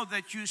them know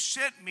that you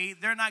sent me,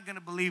 they're not going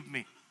to believe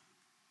me.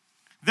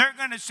 They're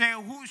going to say,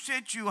 who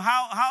sent you?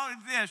 How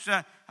is this?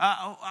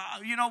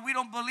 We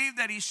don't believe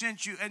that he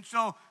sent you. And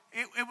so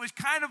it was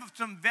kind of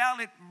some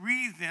valid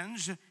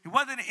reasons. It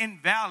wasn't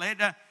invalid.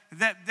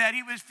 That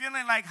he was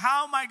feeling like,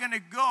 how am I going to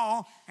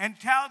go and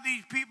tell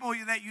these people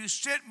that you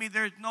sent me?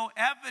 There's no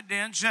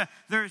evidence.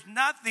 There's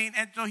nothing.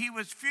 And so he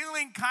was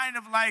feeling kind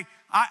of like,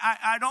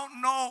 I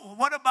don't know.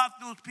 What about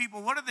those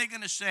people? What are they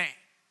going to say?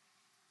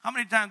 How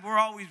many times we're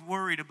always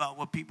worried about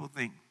what people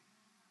think?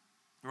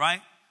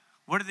 Right?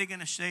 What are they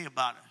going to say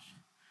about us?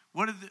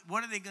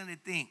 What are they going to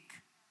think?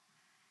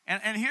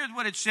 And here's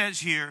what it says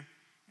here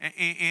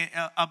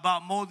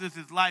about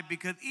Moses' life,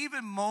 because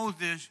even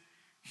Moses,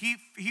 he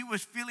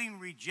was feeling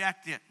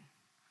rejected.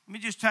 Let me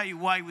just tell you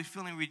why he was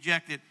feeling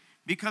rejected.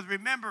 Because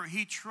remember,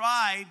 he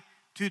tried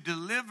to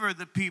deliver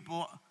the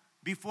people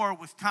before it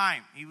was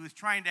time. He was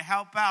trying to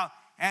help out.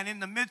 And in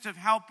the midst of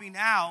helping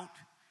out,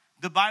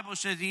 the Bible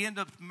says he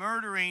ended up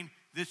murdering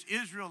this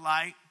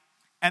Israelite,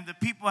 and the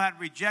people had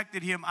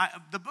rejected him.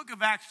 The book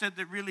of Acts said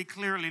that really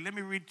clearly. Let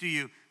me read to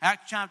you.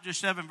 Acts chapter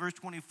 7, verse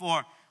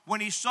 24. When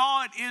he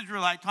saw an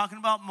Israelite, talking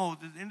about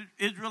Moses, an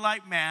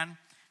Israelite man,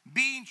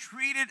 being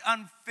treated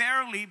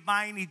unfairly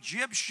by an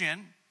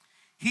Egyptian,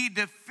 he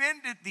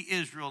defended the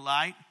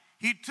Israelite.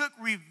 He took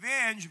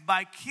revenge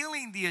by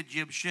killing the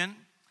Egyptian.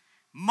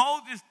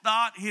 Moses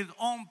thought his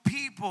own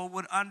people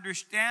would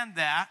understand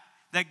that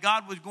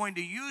God was going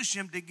to use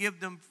him to give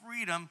them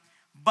freedom,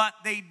 but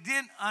they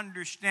didn't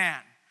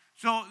understand.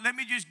 So let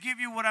me just give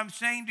you what I'm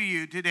saying to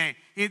you today,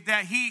 is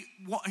that he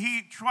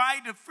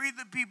tried to free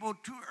the people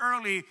too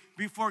early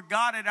before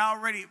God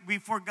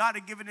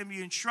had given him the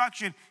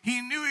instruction.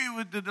 He knew he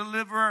was the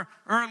deliverer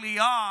early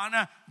on,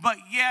 but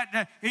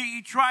yet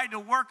he tried to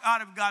work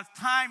out of God's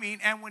timing.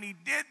 And when he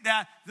did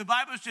that, the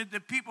Bible said the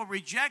people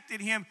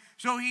rejected him.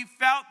 So he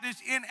felt this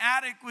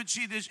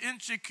inadequacy, this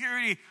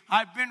insecurity.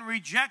 I've been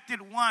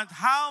rejected once.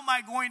 How am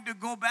I going to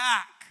go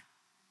back?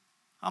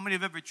 How many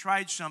have ever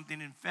tried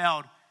something and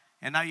failed?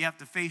 And now you have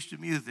to face the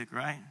music,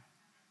 right?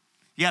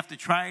 You have to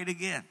try it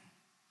again.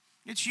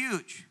 It's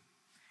huge.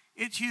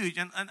 It's huge.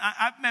 And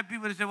I've met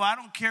people that say, well, I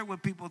don't care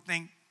what people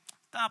think.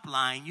 Stop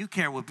lying. You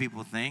care what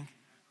people think.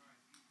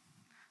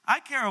 I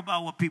care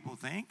about what people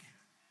think.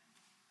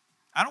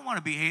 I don't want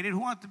to be hated. Who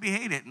wants to be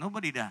hated?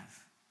 Nobody does.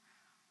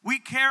 We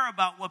care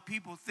about what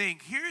people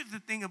think. Here's the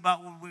thing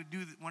about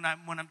when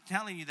I'm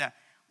telling you that.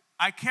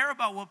 I care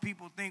about what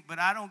people think, but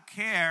I don't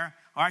care,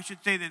 or I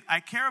should say that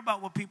I care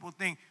about what people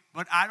think,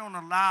 but I don't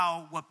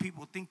allow what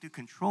people think to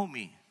control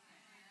me.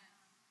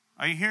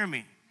 Are you hearing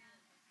me?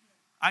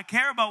 I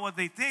care about what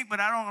they think, but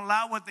I don't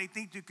allow what they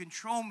think to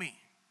control me.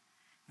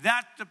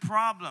 That's the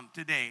problem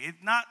today.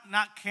 It's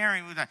not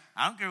caring.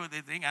 I don't care what they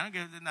think. I don't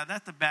care. No,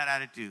 that's a bad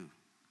attitude.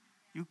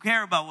 You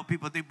care about what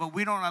people think, but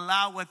we don't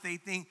allow what they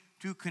think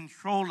to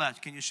control us.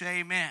 Can you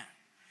say amen?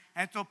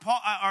 And so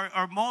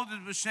Moses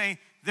was saying,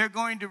 they're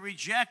going to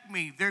reject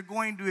me. They're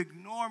going to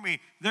ignore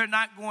me. They're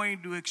not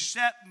going to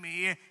accept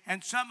me.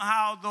 And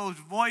somehow those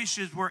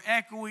voices were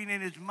echoing in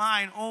his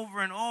mind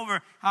over and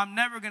over. I'm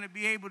never going to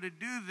be able to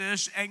do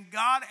this. And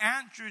God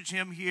answers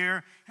him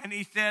here. And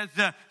he says,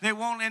 they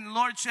won't. And the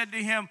Lord said to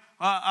him,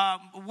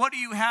 what do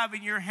you have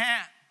in your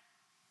hand?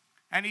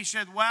 And he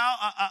said, well,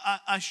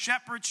 a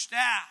shepherd's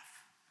staff.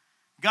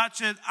 God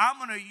says, I'm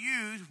going to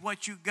use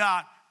what you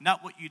got,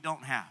 not what you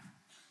don't have.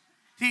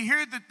 See,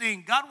 here's the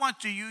thing. God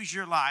wants to use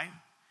your life.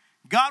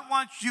 God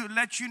wants to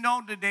let you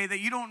know today that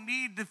you don't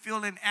need to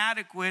feel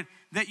inadequate,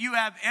 that you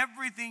have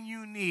everything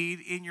you need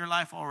in your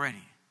life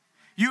already.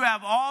 You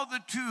have all the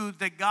tools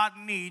that God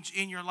needs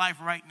in your life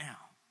right now.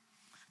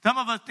 Some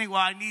of us think, well,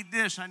 I need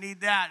this, I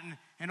need that, and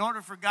in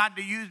order for God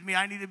to use me,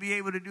 I need to be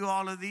able to do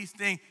all of these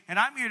things. And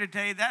I'm here to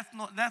tell you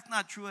that's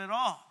not true at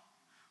all.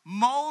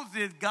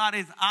 Moses got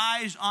his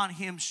eyes on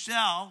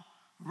himself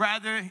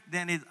rather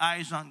than his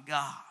eyes on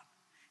God.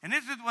 And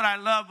this is what I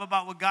love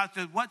about what God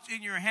says, what's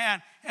in your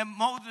hand? And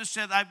Moses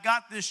said, I've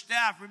got this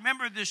staff.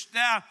 Remember, this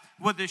staff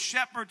was the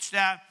shepherd's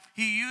staff.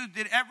 He used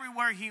it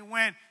everywhere he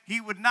went. He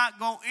would not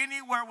go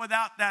anywhere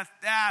without that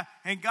staff.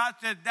 And God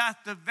said,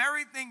 that's the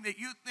very thing that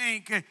you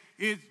think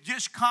is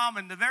just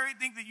common, the very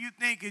thing that you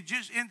think is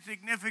just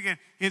insignificant,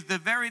 is the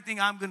very thing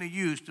I'm going to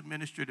use to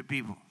minister to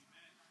people.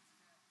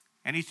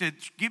 And he said,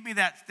 give me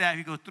that staff.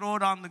 He goes, throw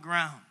it on the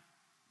ground.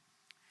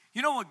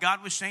 You know what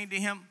God was saying to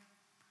him?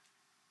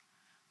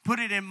 Put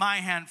it in my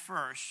hand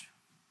first.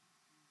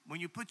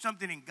 When you put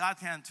something in God's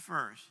hands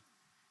first,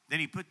 then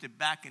he puts it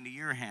back into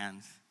your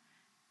hands,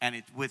 and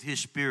it's with his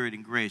spirit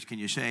and grace. Can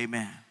you say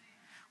amen?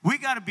 We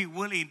got to be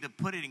willing to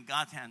put it in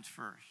God's hands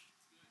first.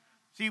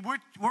 See,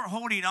 we're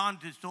holding on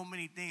to so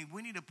many things.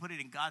 We need to put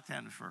it in God's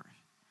hands first.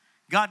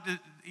 God,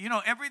 you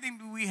know, everything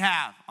that we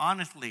have,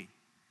 honestly,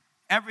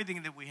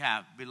 everything that we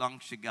have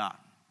belongs to God.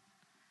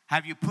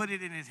 Have you put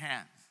it in his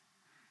hands?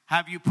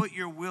 Have you put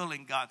your will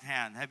in God's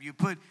hand? Have you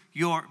put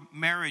your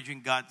marriage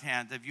in God's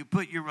hands? Have you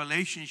put your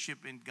relationship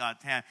in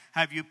God's hand?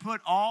 Have you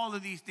put all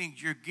of these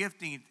things, your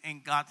gifting,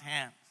 in God's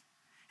hands?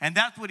 And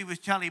that's what he was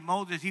telling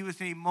Moses. He was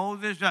saying,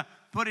 Moses,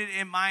 put it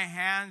in my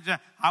hands.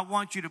 I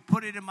want you to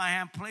put it in my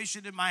hand, place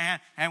it in my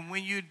hand. And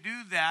when you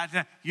do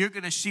that, you're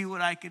going to see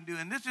what I can do.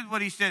 And this is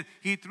what he said.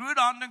 He threw it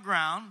on the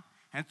ground.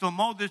 And so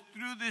Moses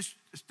threw this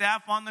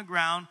staff on the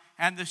ground,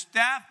 and the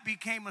staff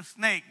became a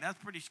snake.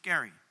 That's pretty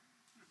scary.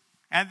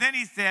 And then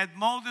he said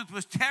Moses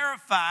was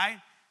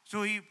terrified,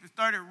 so he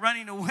started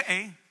running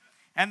away.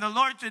 And the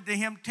Lord said to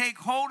him, take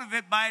hold of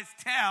it by its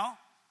tail.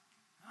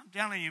 I'm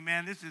telling you,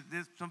 man, this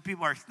some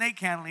people are snake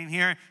handling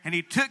here. And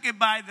he took it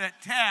by the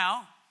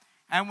tail.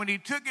 And when he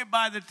took it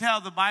by the tail,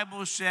 the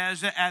Bible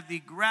says that as he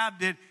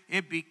grabbed it,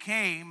 it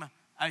became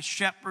a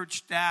shepherd's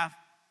staff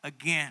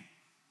again.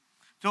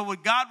 So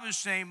what God was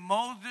saying,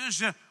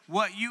 Moses,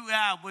 what you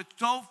have, what's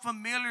so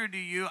familiar to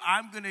you,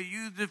 I'm going to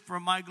use it for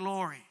my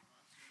glory.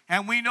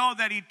 And we know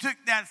that he took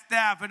that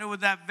staff, and it was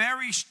that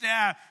very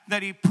staff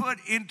that he put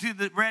into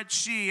the Red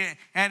Sea,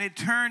 and it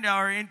turned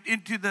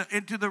into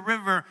the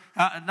river,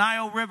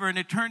 Nile River, and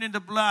it turned into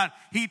blood.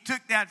 He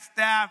took that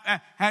staff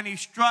and he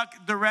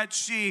struck the Red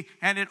Sea,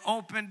 and it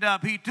opened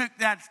up. He took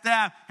that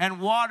staff, and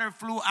water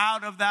flew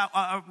out of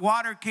that.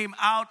 Water came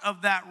out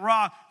of that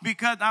rock.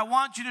 Because I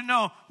want you to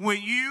know,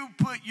 when you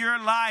put your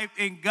life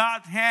in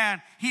God's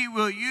hand, he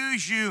will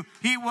use you.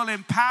 He will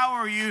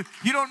empower you.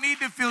 You don't need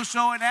to feel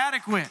so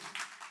inadequate.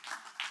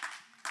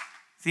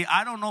 See,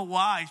 I don't know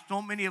why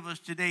so many of us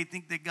today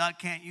think that God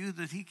can't use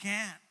us. He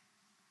can.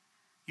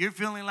 You're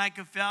feeling like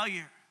a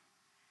failure.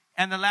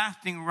 And the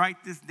last thing,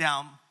 write this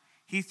down.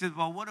 He says,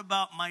 well, what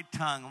about my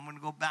tongue? I'm going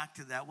to go back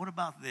to that. What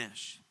about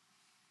this?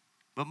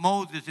 But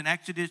Moses, in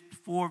Exodus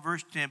 4,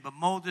 verse 10, but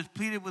Moses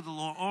pleaded with the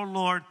Lord, oh,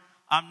 Lord,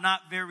 I'm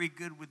not very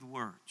good with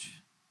words.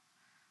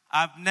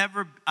 I have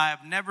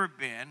never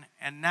been,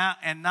 and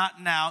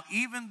not now.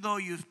 Even though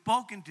you've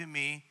spoken to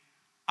me,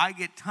 I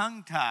get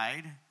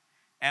tongue-tied,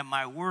 and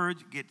my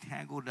words get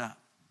tangled up.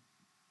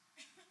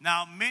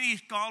 Now, many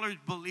scholars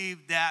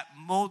believe that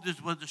Moses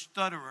was a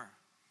stutterer,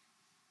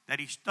 that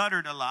he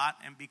stuttered a lot,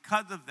 and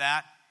because of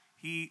that,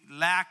 he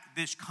lacked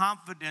this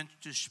confidence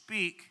to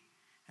speak.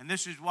 And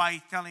this is why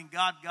he's telling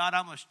God, God,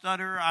 I'm a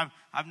stutterer.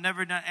 I've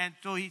never done. And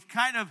so he's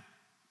kind of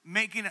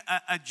making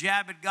a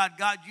jab at God.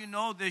 God, you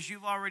know this.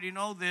 You've already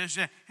know this.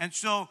 And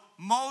so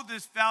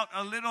Moses felt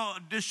a little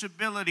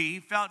disability. He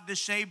felt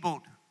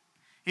disabled.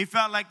 He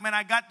felt like, man,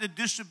 I got the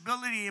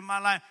disability in my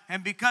life.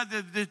 And because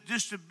of this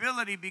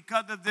disability,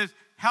 because of this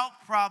health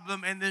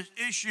problem and this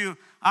issue,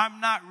 I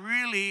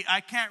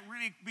can't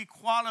really be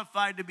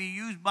qualified to be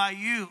used by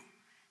you.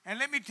 And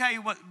let me tell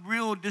you what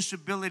real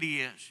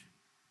disability is.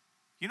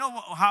 You know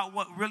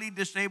what really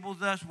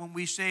disables us? When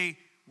we say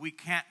we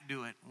can't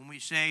do it. When we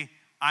say,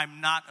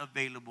 I'm not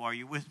available. Are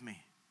you with me?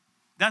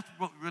 That's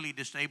what really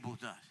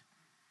disables us.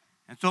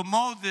 And so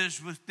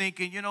Moses was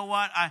thinking, you know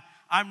what?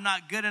 I'm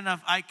not good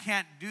enough. I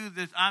can't do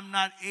this. I'm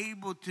not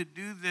able to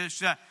do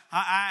this.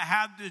 I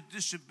have this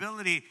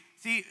disability.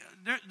 See,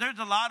 there's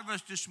a lot of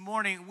us this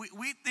morning.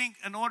 We think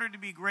in order to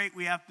be great,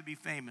 we have to be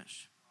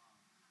famous.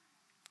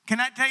 Can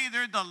I tell you,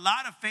 there's a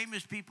lot of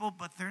famous people,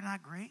 but they're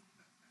not great?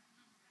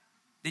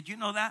 Did you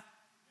know that?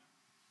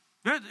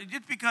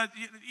 Just because,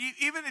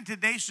 even in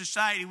today's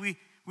society, we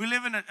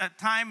live in a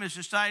time in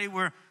society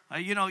where,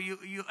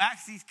 you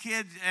ask these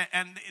kids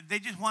and they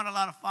just want a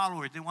lot of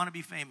followers. They want to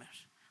be famous.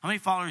 How many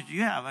followers do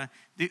you have?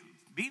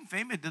 Being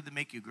famous doesn't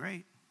make you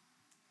great.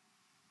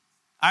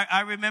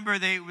 I remember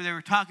they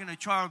were talking to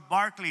Charles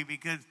Barkley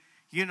because,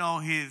 you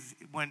know,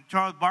 when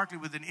Charles Barkley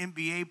was an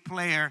NBA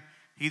player,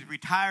 he's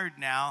retired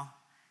now.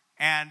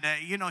 And,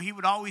 you know, he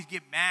would always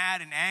get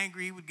mad and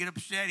angry. He would get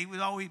upset. He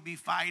would always be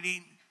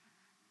fighting.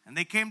 And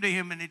they came to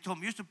him and they told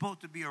him, you're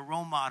supposed to be a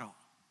role model.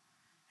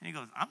 And he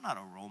goes, I'm not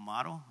a role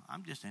model.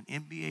 I'm just an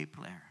NBA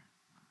player.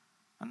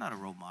 I'm not a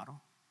role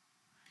model.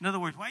 In other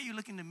words, why are you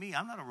looking to me?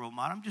 I'm not a role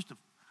model.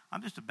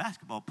 I'm just a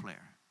basketball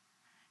player.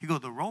 He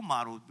goes, the role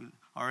models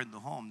are in the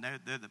home.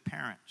 They're the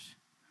parents.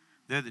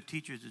 They're the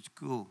teachers at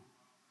school.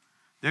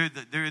 They're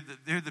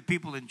the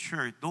people in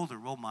church. Those are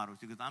role models.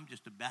 He goes, I'm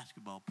just a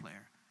basketball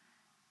player.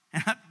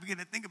 And I begin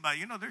to think about it.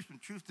 You know, there's some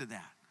truth to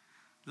that.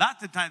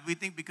 Lots of times we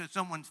think because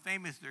someone's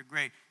famous, they're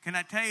great. Can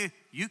I tell you,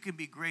 you can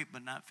be great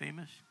but not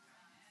famous?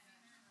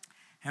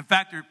 In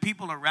fact, there are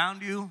people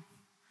around you,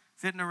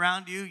 sitting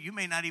around you, you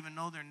may not even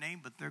know their name,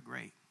 but they're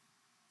great.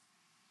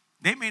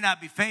 They may not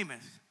be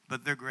famous,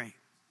 but they're great.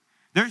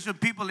 There's some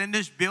people in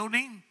this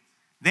building,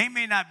 they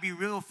may not be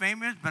real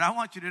famous, but I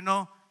want you to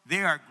know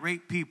they are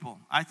great people.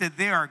 I said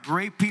there are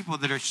great people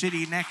that are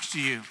sitting next to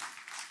you.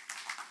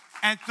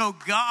 And so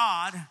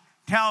God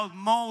tells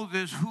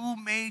Moses, who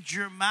made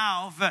your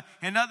mouth?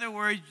 In other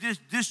words, this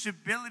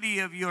disability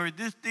of yours,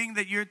 this thing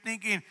that you're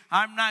thinking,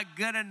 I'm not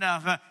good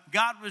enough.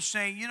 God was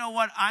saying, you know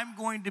what? I'm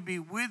going to be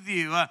with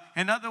you.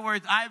 In other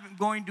words, I'm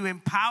going to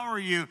empower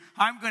you.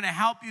 I'm going to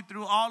help you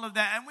through all of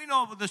that. And we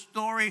know the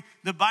story.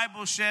 The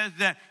Bible says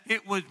that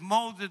it was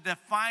Moses that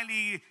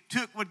finally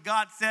took what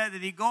God said,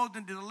 and he goes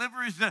and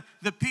delivers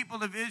the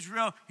people of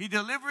Israel. He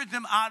delivers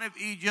them out of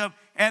Egypt,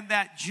 and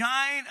that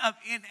giant of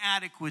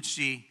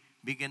inadequacy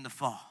began to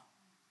fall.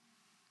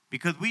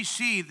 Because we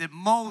see that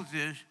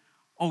Moses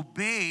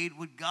obeyed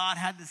what God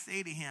had to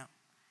say to him.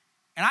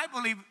 And I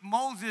believe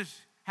Moses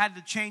had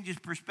to change his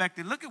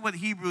perspective. Look at what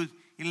Hebrews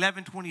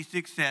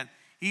 11:26 said.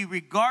 He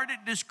regarded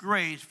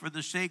disgrace for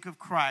the sake of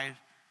Christ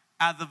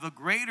as of a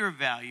greater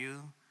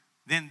value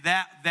than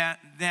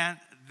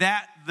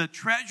the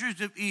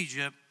treasures of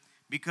Egypt,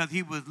 because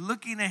he was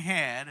looking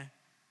ahead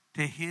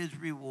to his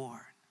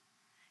reward.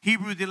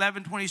 Hebrews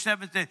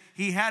 11:27 said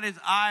he had his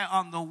eye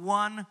on the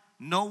one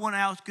no one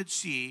else could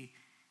see,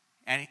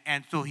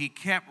 and so he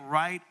kept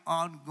right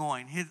on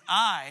going. His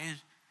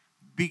eyes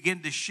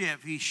began to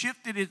shift. He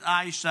shifted his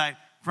eyesight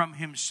from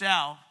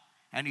himself,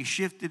 and he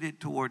shifted it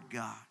toward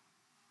God.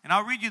 And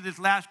I'll read you this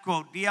last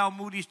quote. D.L.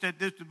 Moody said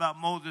this about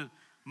Moses.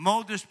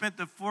 Moses spent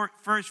the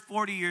first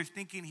 40 years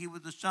thinking he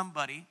was a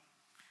somebody.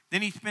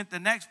 Then he spent the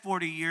next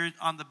 40 years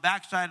on the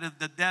backside of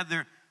the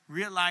desert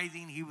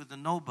realizing he was a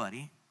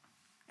nobody.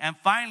 And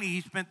finally,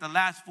 he spent the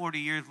last 40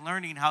 years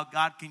learning how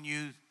God can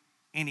use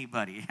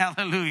anybody.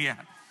 Hallelujah.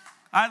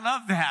 I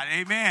love that.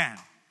 Amen.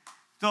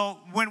 So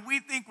when we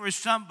think we're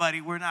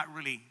somebody, we're not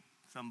really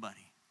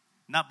somebody.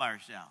 Not by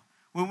ourselves.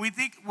 When we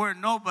think we're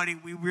nobody,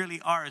 we really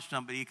are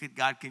somebody.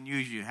 God can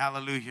use you.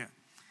 Hallelujah.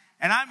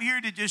 And I'm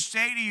here to just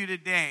say to you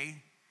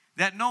today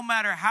that no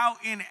matter how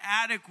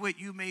inadequate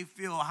you may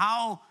feel,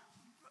 how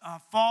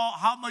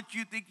much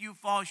you think you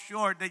fall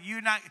short, that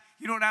you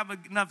don't have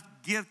enough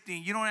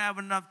gifting, you don't have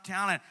enough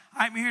talent,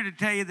 I'm here to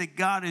tell you that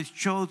God has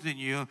chosen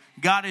you.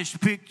 God has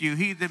picked you.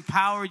 He's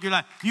empowered your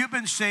life. You've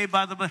been saved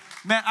by the blood.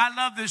 Man, I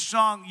love this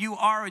song, You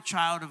Are a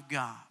Child of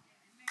God.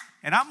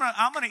 And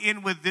I'm gonna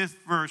end with this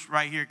verse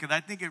right here because I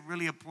think it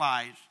really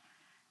applies.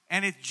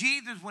 And it's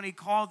Jesus when he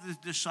called his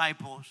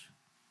disciples.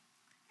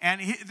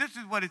 And this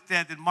is what it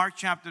says in Mark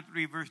chapter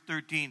 3, verse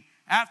 13.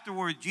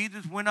 Afterwards,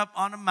 Jesus went up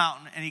on a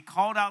mountain, and he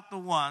called out the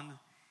ones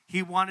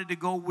he wanted to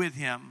go with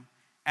him,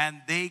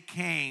 and they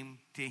came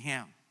to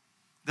him.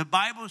 The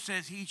Bible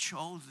says he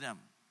chose them.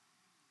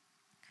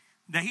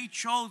 That he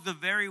chose the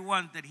very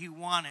ones that he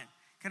wanted.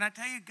 Can I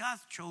tell you,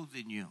 God's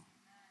chosen you.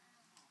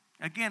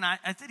 Again, I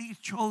said he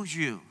chose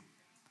you.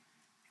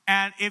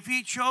 And if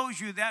he chose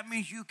you, that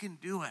means you can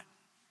do it.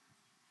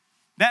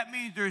 That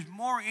means there's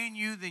more in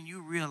you than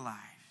you realize.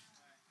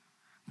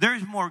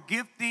 There's more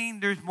gifting,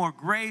 there's more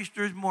grace,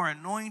 there's more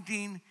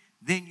anointing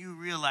than you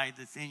realize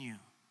that's in you.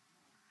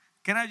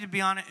 Can I just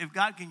be honest? If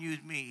God can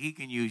use me, he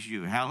can use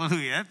you.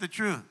 Hallelujah. That's the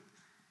truth.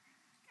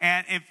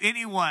 And if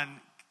anyone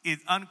is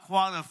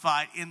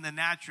unqualified in the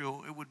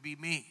natural, it would be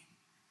me.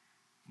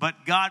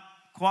 But God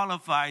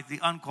qualifies the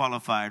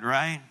unqualified,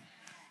 right?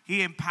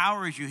 He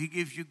empowers you. He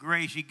gives you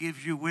grace. He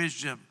gives you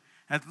wisdom.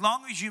 As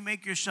long as you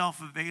make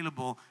yourself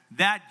available,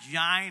 that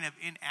giant of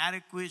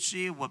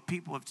inadequacy, what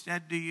people have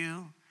said to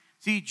you.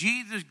 See,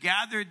 Jesus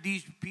gathered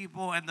these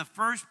people, and the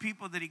first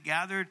people that he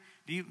gathered,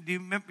 do you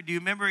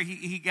remember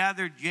he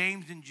gathered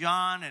James and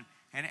John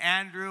and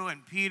Andrew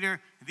and Peter?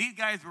 These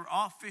guys were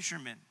all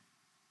fishermen.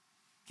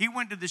 He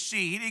went to the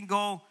sea. He didn't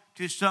go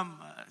to some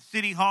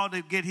city hall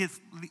to get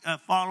his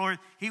followers.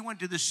 He went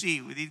to the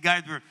sea. These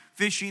guys were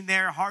fishing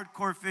there,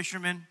 hardcore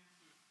fishermen.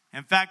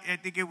 In fact, I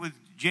think it was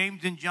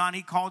James and John.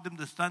 He called them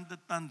the sons of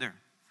thunder.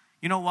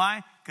 You know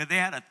why? Because they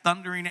had a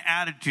thundering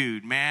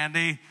attitude,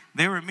 man.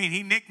 They were mean.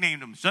 He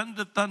nicknamed them Sons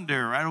of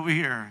Thunder right over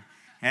here.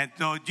 And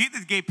so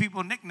Jesus gave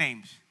people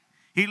nicknames.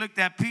 He looked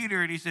at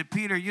Peter and he said,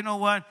 Peter, you know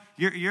what?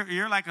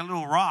 You're like a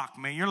little rock,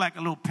 man. You're like a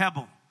little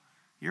pebble.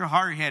 You're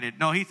hard-headed.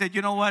 No, he said,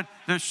 you know what?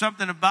 There's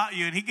something about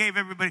you. And he gave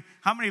everybody,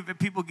 how many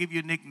people give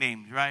you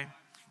nicknames, right?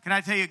 Can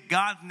I tell you,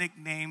 God's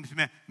nicknames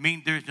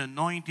mean there's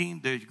anointing,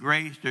 there's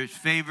grace, there's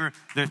favor,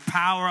 there's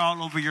power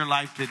all over your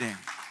life today.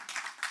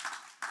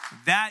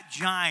 That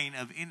giant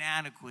of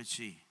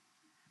inadequacy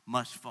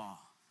must fall.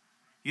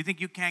 You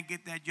think you can't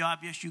get that job?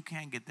 Yes, you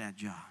can get that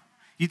job.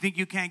 You think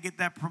you can't get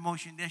that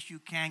promotion? Yes, you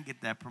can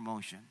get that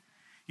promotion.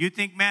 You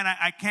think, man,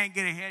 I can't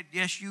get ahead?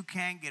 Yes, you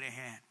can get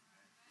ahead.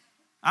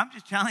 I'm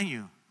just telling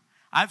you.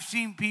 I've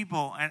seen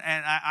people, and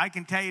I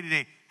can tell you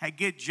today,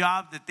 get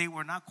jobs that they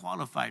were not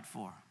qualified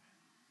for.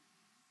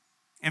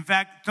 In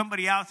fact,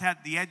 somebody else had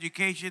the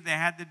education, they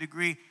had the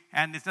degree,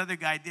 and this other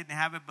guy didn't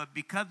have it, but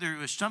because there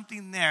was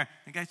something there,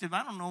 the guy said,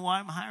 I don't know why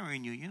I'm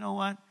hiring you. You know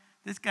what?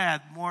 This guy has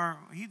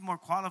he's more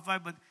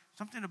qualified, but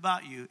something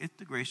about you, it's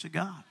the grace of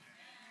God.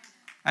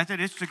 I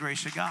said, it's the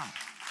grace of God.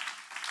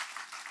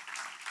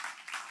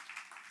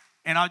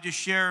 And I'll just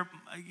share,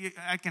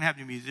 I can have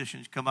the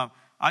musicians come up.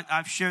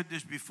 I've shared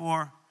this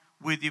before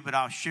with you, but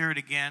I'll share it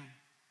again.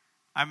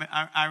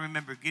 I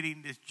remember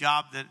getting this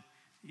job that,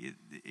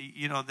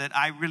 that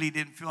I really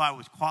didn't feel I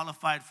was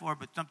qualified for,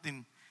 but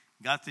something,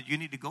 God said, you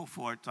need to go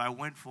for it. So I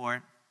went for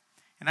it.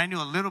 And I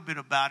knew a little bit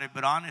about it,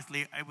 but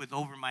honestly, it was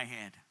over my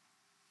head.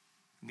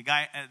 And the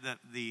guy,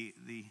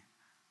 the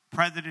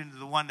president is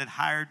the one that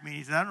hired me.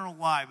 He said, I don't know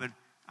why, but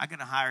I'm going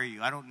to hire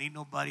you. I don't need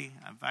nobody.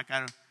 In fact,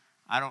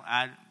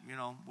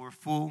 we're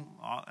full.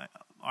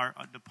 Our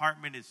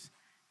department is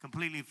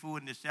completely full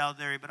in the sales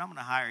area, but I'm going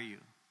to hire you.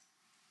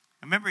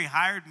 I remember he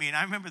hired me, and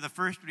I remember the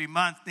first 3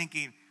 months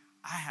thinking,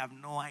 I have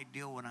no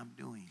idea what I'm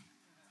doing.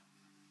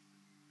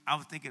 I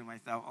was thinking to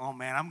myself, oh,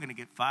 man, I'm going to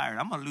get fired.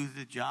 I'm going to lose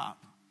this job.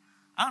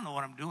 I don't know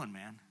what I'm doing,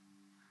 man.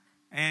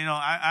 And,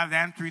 I was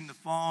answering the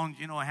phones,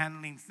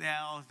 handling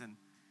sales, and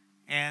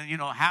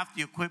half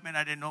the equipment,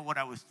 I didn't know what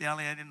I was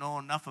selling. I didn't know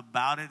enough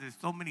about it. There's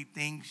so many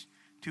things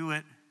to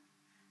it.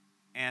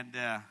 And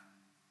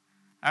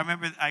I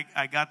remember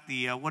I got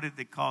the, what did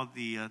they call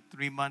the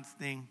 3 months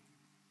thing?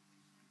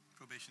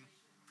 Probation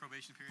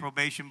period.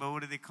 Probation, but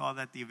what do they call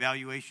that? The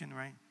evaluation,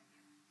 right?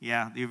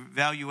 Yeah, the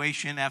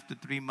evaluation after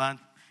 3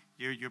 months.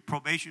 Your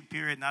probation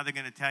period, now they're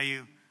going to tell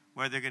you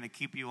where they're going to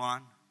keep you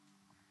on.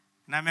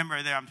 And I remember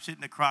I'm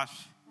sitting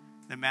across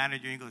the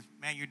manager, and he goes,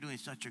 man, you're doing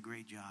such a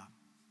great job.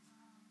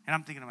 And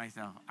I'm thinking to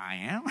myself, I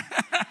am?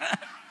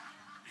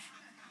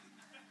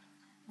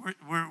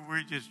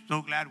 we're just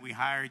so glad we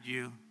hired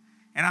you.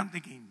 And I'm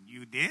thinking,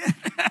 you did?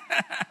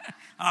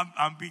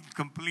 I'm being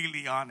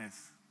completely honest.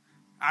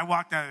 I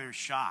walked out of there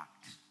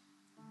shocked.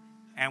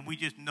 And we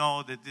just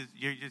know that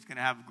you're just going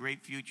to have a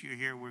great future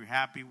here. We're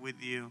happy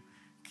with you.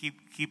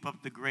 Keep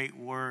up the great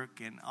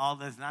work and all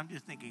this. And I'm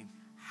just thinking,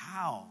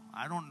 how?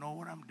 I don't know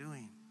what I'm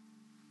doing.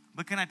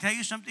 But can I tell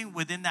you something?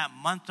 Within that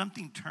month,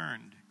 something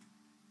turned.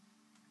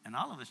 And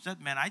all of a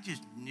sudden, man, I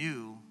just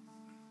knew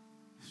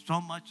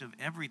so much of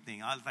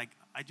everything.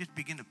 I just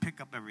began to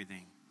pick up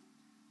everything.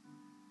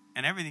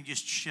 And everything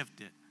just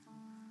shifted.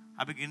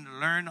 I began to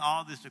learn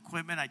all this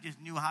equipment. I just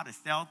knew how to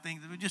sell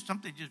things. It was just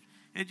something,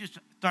 it just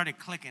started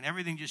clicking.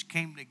 Everything just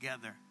came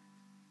together.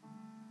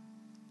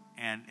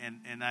 And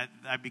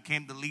I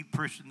became the lead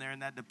person there in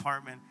that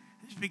department.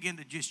 It just began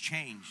to just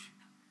change.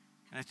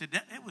 And I said,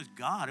 it was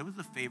God. It was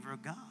the favor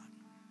of God.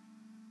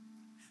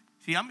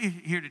 See, I'm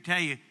here to tell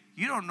you,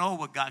 you don't know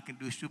what God can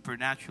do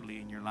supernaturally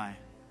in your life.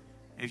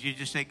 If you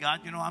just say,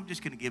 God, I'm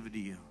just going to give it to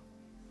you.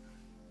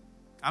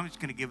 I'm just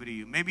going to give it to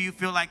you. Maybe you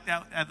feel like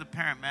that as a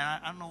parent,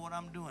 man. I don't know what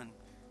I'm doing.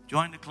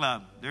 Join the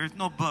club. There's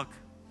no book.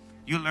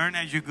 You learn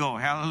as you go.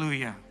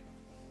 Hallelujah.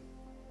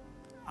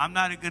 I'm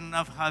not a good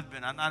enough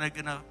husband. I'm not a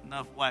good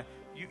enough wife.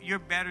 You're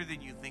better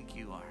than you think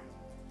you are.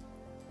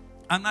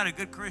 I'm not a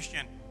good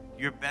Christian.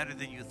 You're better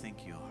than you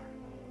think you are.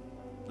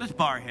 Let's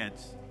bow our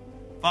heads.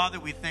 Father,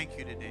 we thank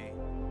you today.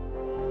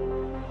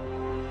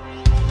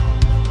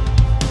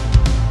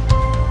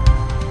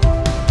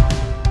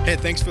 Hey,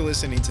 thanks for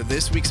listening to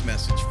this week's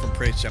message from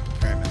Praise Chapel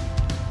Paramount.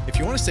 If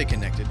you want to stay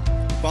connected,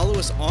 follow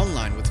us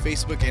online with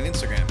Facebook and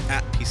Instagram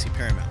at PC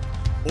Paramount,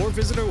 or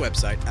visit our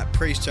website at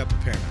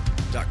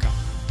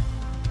praisechapelparamount.com.